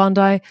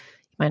Bondi, you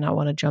might not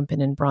want to jump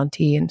in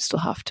Bronte and still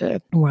have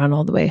to run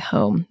all the way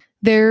home.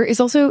 There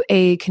is also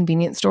a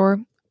convenience store,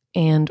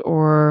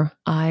 or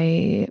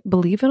I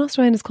believe in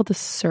Australia it's called the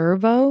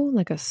Servo,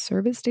 like a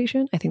service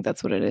station. I think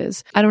that's what it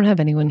is. I don't have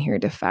anyone here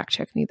to fact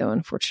check me, though,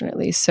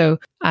 unfortunately. So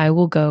I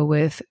will go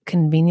with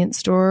convenience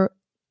store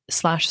 /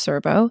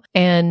 Servo,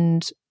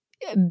 and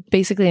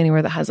basically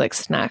anywhere that has like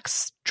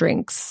snacks,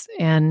 drinks,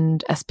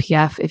 and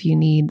SPF if you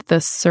need. The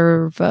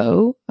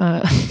Servo,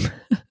 I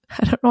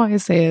don't know why I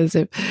say it as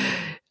if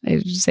I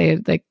just say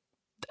it like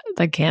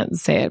I can't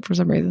say it for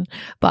some reason,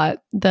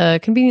 but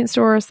the convenience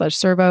store /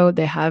 Servo,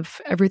 they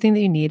have everything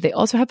that you need. They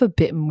also have a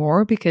bit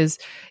more, because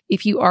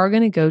if you are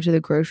going to go to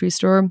the grocery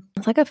store,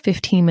 it's like a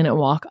 15-minute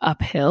walk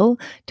uphill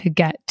to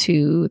get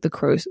to the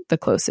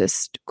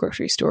closest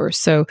grocery store.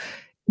 So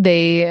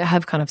they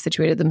have kind of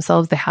situated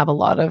themselves. They have a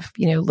lot of,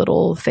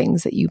 little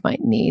things that you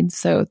might need.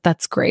 So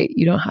that's great.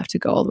 You don't have to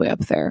go all the way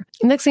up there.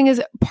 The next thing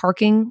is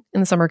parking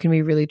in the summer can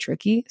be really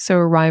tricky. So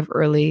arrive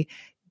early.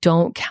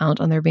 Don't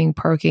count on there being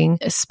parking,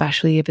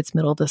 especially if it's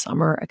middle of the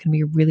summer. It can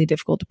be really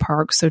difficult to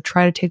park. So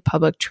try to take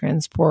public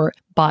transport.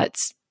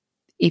 But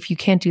if you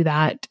can't do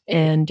that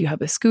and you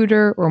have a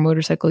scooter or a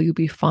motorcycle, you'll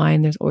be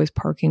fine. There's always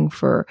parking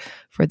for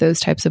those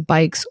types of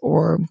bikes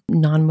or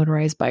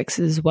non-motorized bikes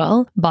as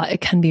well. But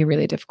it can be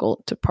really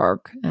difficult to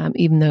park,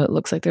 even though it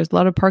looks like there's a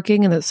lot of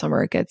parking. In the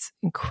summer, it gets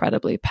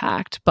incredibly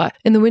packed. But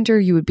in the winter,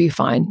 you would be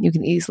fine. You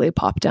can easily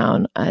pop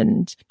down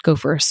and go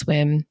for a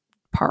swim,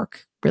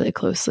 park really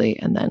closely,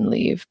 and then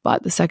leave.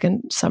 But the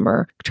second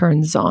summer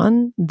turns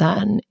on,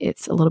 then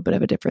it's a little bit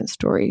of a different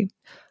story.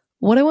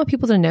 What I want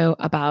people to know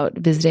about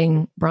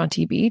visiting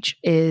Bronte Beach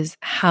is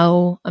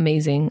how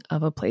amazing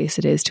of a place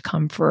it is to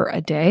come for a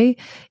day.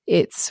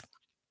 It's,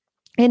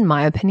 in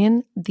my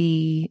opinion,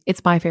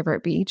 it's my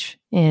favorite beach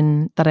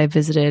that I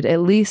visited,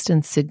 at least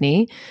in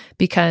Sydney,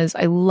 because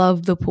I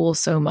love the pool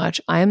so much.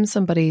 I am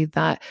somebody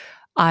that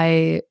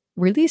I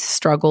really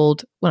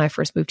struggled when I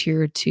first moved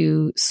here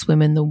to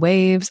swim in the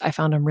waves. I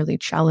found them really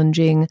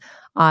challenging.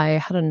 I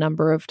had a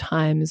number of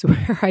times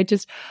where I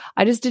just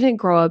didn't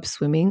grow up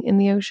swimming in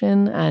the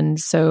ocean. And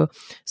so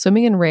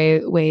swimming in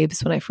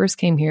waves, when I first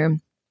came here,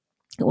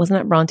 it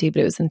wasn't at Bronte,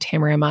 but it was in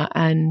Tamarama.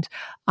 And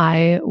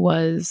I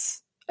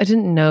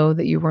didn't know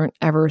that you weren't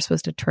ever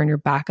supposed to turn your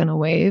back on a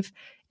wave.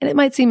 And it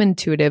might seem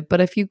intuitive,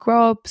 but if you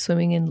grow up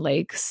swimming in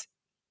lakes,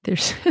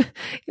 there's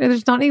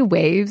there's not any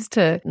waves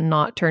to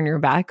not turn your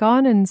back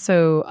on. And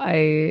so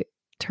I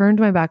turned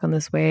my back on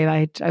this wave.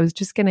 I was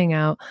just getting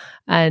out,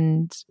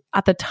 and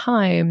at the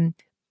time,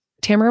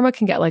 Tamarama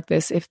can get like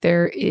this if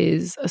there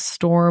is a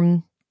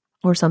storm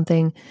or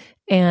something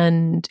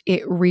and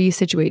it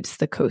resituates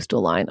the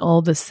coastal line.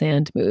 All the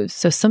sand moves.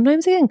 So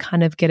sometimes it can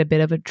kind of get a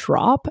bit of a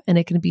drop, and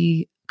it can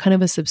be kind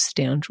of a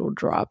substantial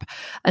drop.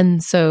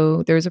 And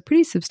so there's a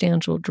pretty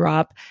substantial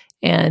drop.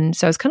 And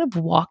so I was kind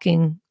of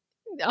walking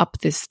up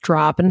this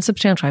drop, and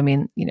substantial, I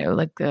mean,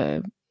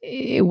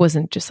 it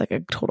wasn't just like a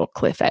total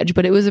cliff edge,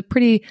 but it was a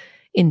pretty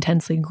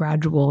intensely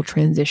gradual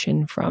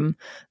transition from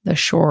the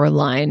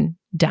shoreline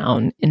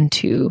down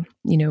into,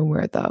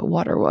 where the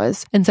water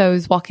was. And so I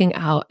was walking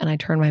out and I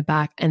turned my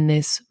back, and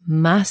this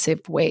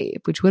massive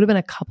wave, which would have been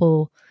a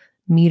couple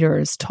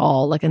meters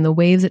tall, like in the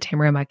waves at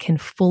Tamarama, can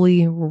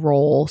fully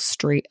roll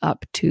straight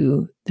up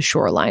to the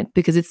shoreline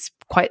because it's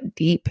quite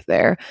deep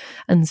there.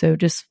 And so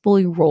just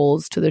fully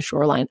rolls to the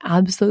shoreline,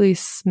 absolutely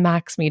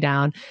smacks me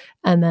down,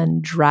 and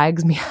then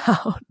drags me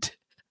out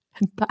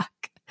and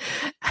back.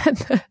 And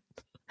then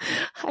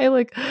I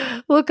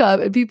look up,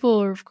 and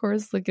people are of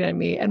course looking at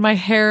me, and my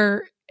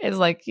hair is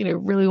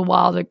really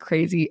wild and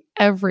crazy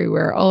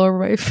everywhere, all over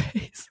my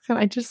face. And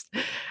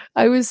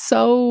I was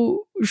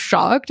so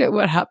shocked at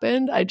what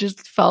happened. I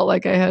just felt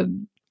like I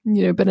had,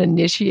 been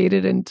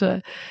initiated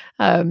into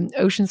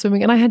ocean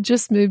swimming. And I had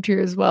just moved here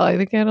as well. I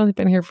think I had only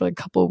been here for a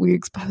couple of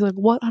weeks, but I was like,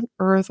 what on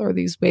earth are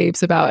these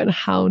waves about? And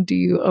how do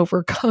you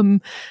overcome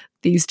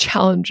these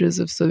challenges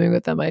of swimming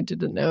with them? I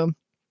didn't know.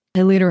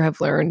 I later have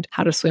learned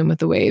how to swim with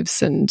the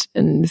waves, and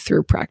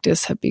through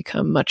practice have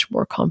become much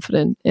more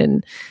confident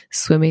in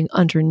swimming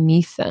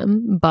underneath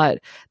them. But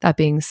that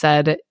being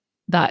said,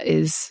 that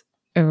is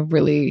a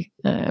really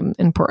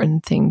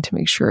important thing to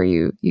make sure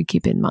you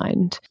keep in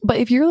mind. But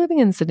if you're living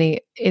in Sydney,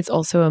 it's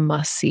also a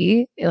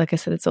must-see. Like I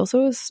said, it's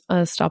also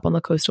a stop on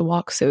the coastal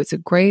walk. So it's a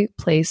great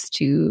place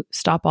to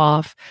stop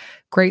off,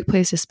 great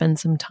place to spend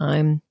some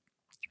time.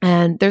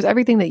 And there's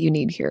everything that you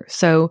need here.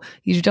 So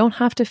you don't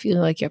have to feel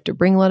like you have to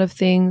bring a lot of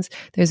things.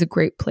 There's a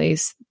great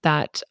place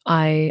that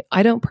I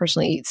don't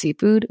personally eat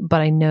seafood,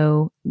 but I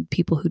know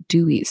people who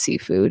do eat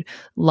seafood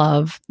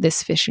love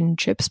this fish and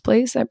chips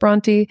place at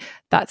Bronte.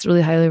 That's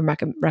really highly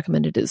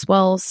recommended as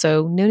well.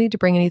 So no need to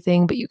bring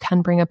anything, but you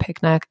can bring a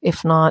picnic.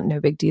 If not, no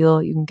big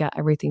deal. You can get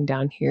everything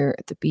down here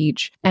at the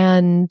beach.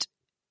 And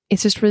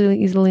it's just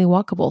really easily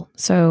walkable.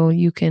 So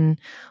you can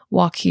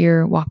walk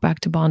here, walk back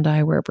to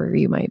Bondi, wherever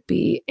you might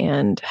be,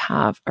 and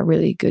have a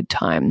really good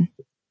time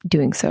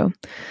doing so.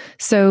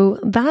 So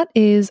that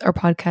is our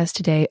podcast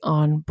today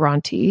on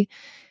Bronte.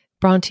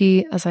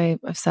 Bronte, as I've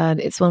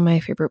said, it's one of my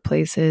favorite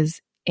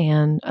places,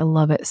 and I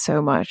love it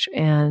so much.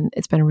 And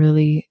it's been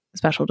really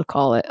special to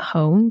call it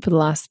home for the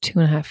last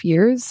 2.5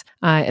 years.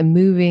 I am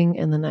moving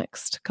in the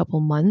next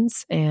couple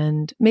months,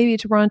 and maybe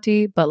to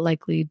Bronte, but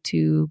likely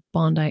to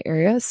Bondi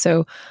area.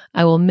 So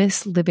I will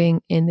miss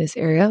living in this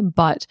area,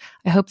 but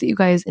I hope that you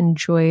guys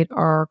enjoyed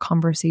our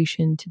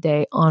conversation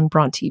today on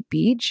Bronte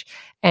Beach,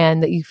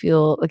 and that you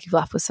feel like you've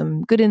left with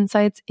some good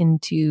insights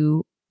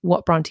into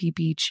what Bronte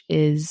Beach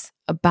is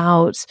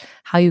about,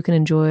 how you can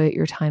enjoy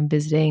your time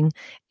visiting,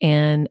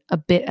 and a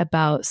bit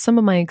about some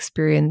of my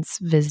experience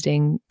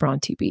visiting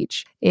Bronte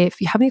Beach. If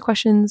you have any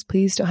questions,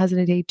 please don't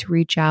hesitate to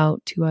reach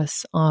out to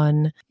us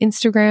on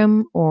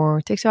Instagram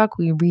or TikTok.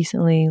 We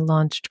recently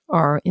launched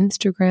our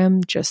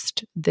Instagram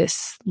just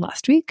this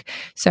last week.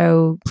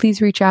 So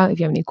please reach out if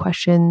you have any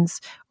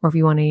questions, or if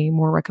you want any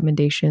more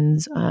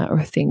recommendations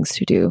or things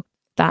to do.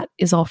 That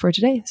is all for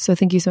today. So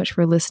thank you so much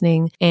for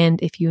listening.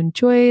 And if you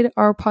enjoyed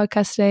our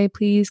podcast today,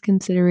 please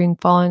considering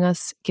following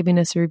us, giving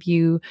us a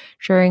review,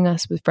 sharing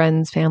us with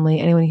friends, family,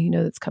 anyone you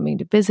know that's coming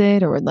to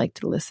visit or would like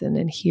to listen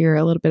and hear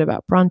a little bit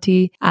about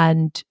Bronte.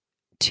 And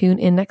tune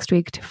in next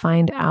week to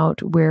find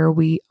out where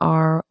we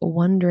are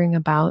wondering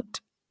about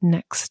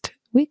next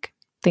week.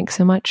 Thanks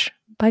so much.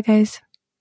 Bye, guys.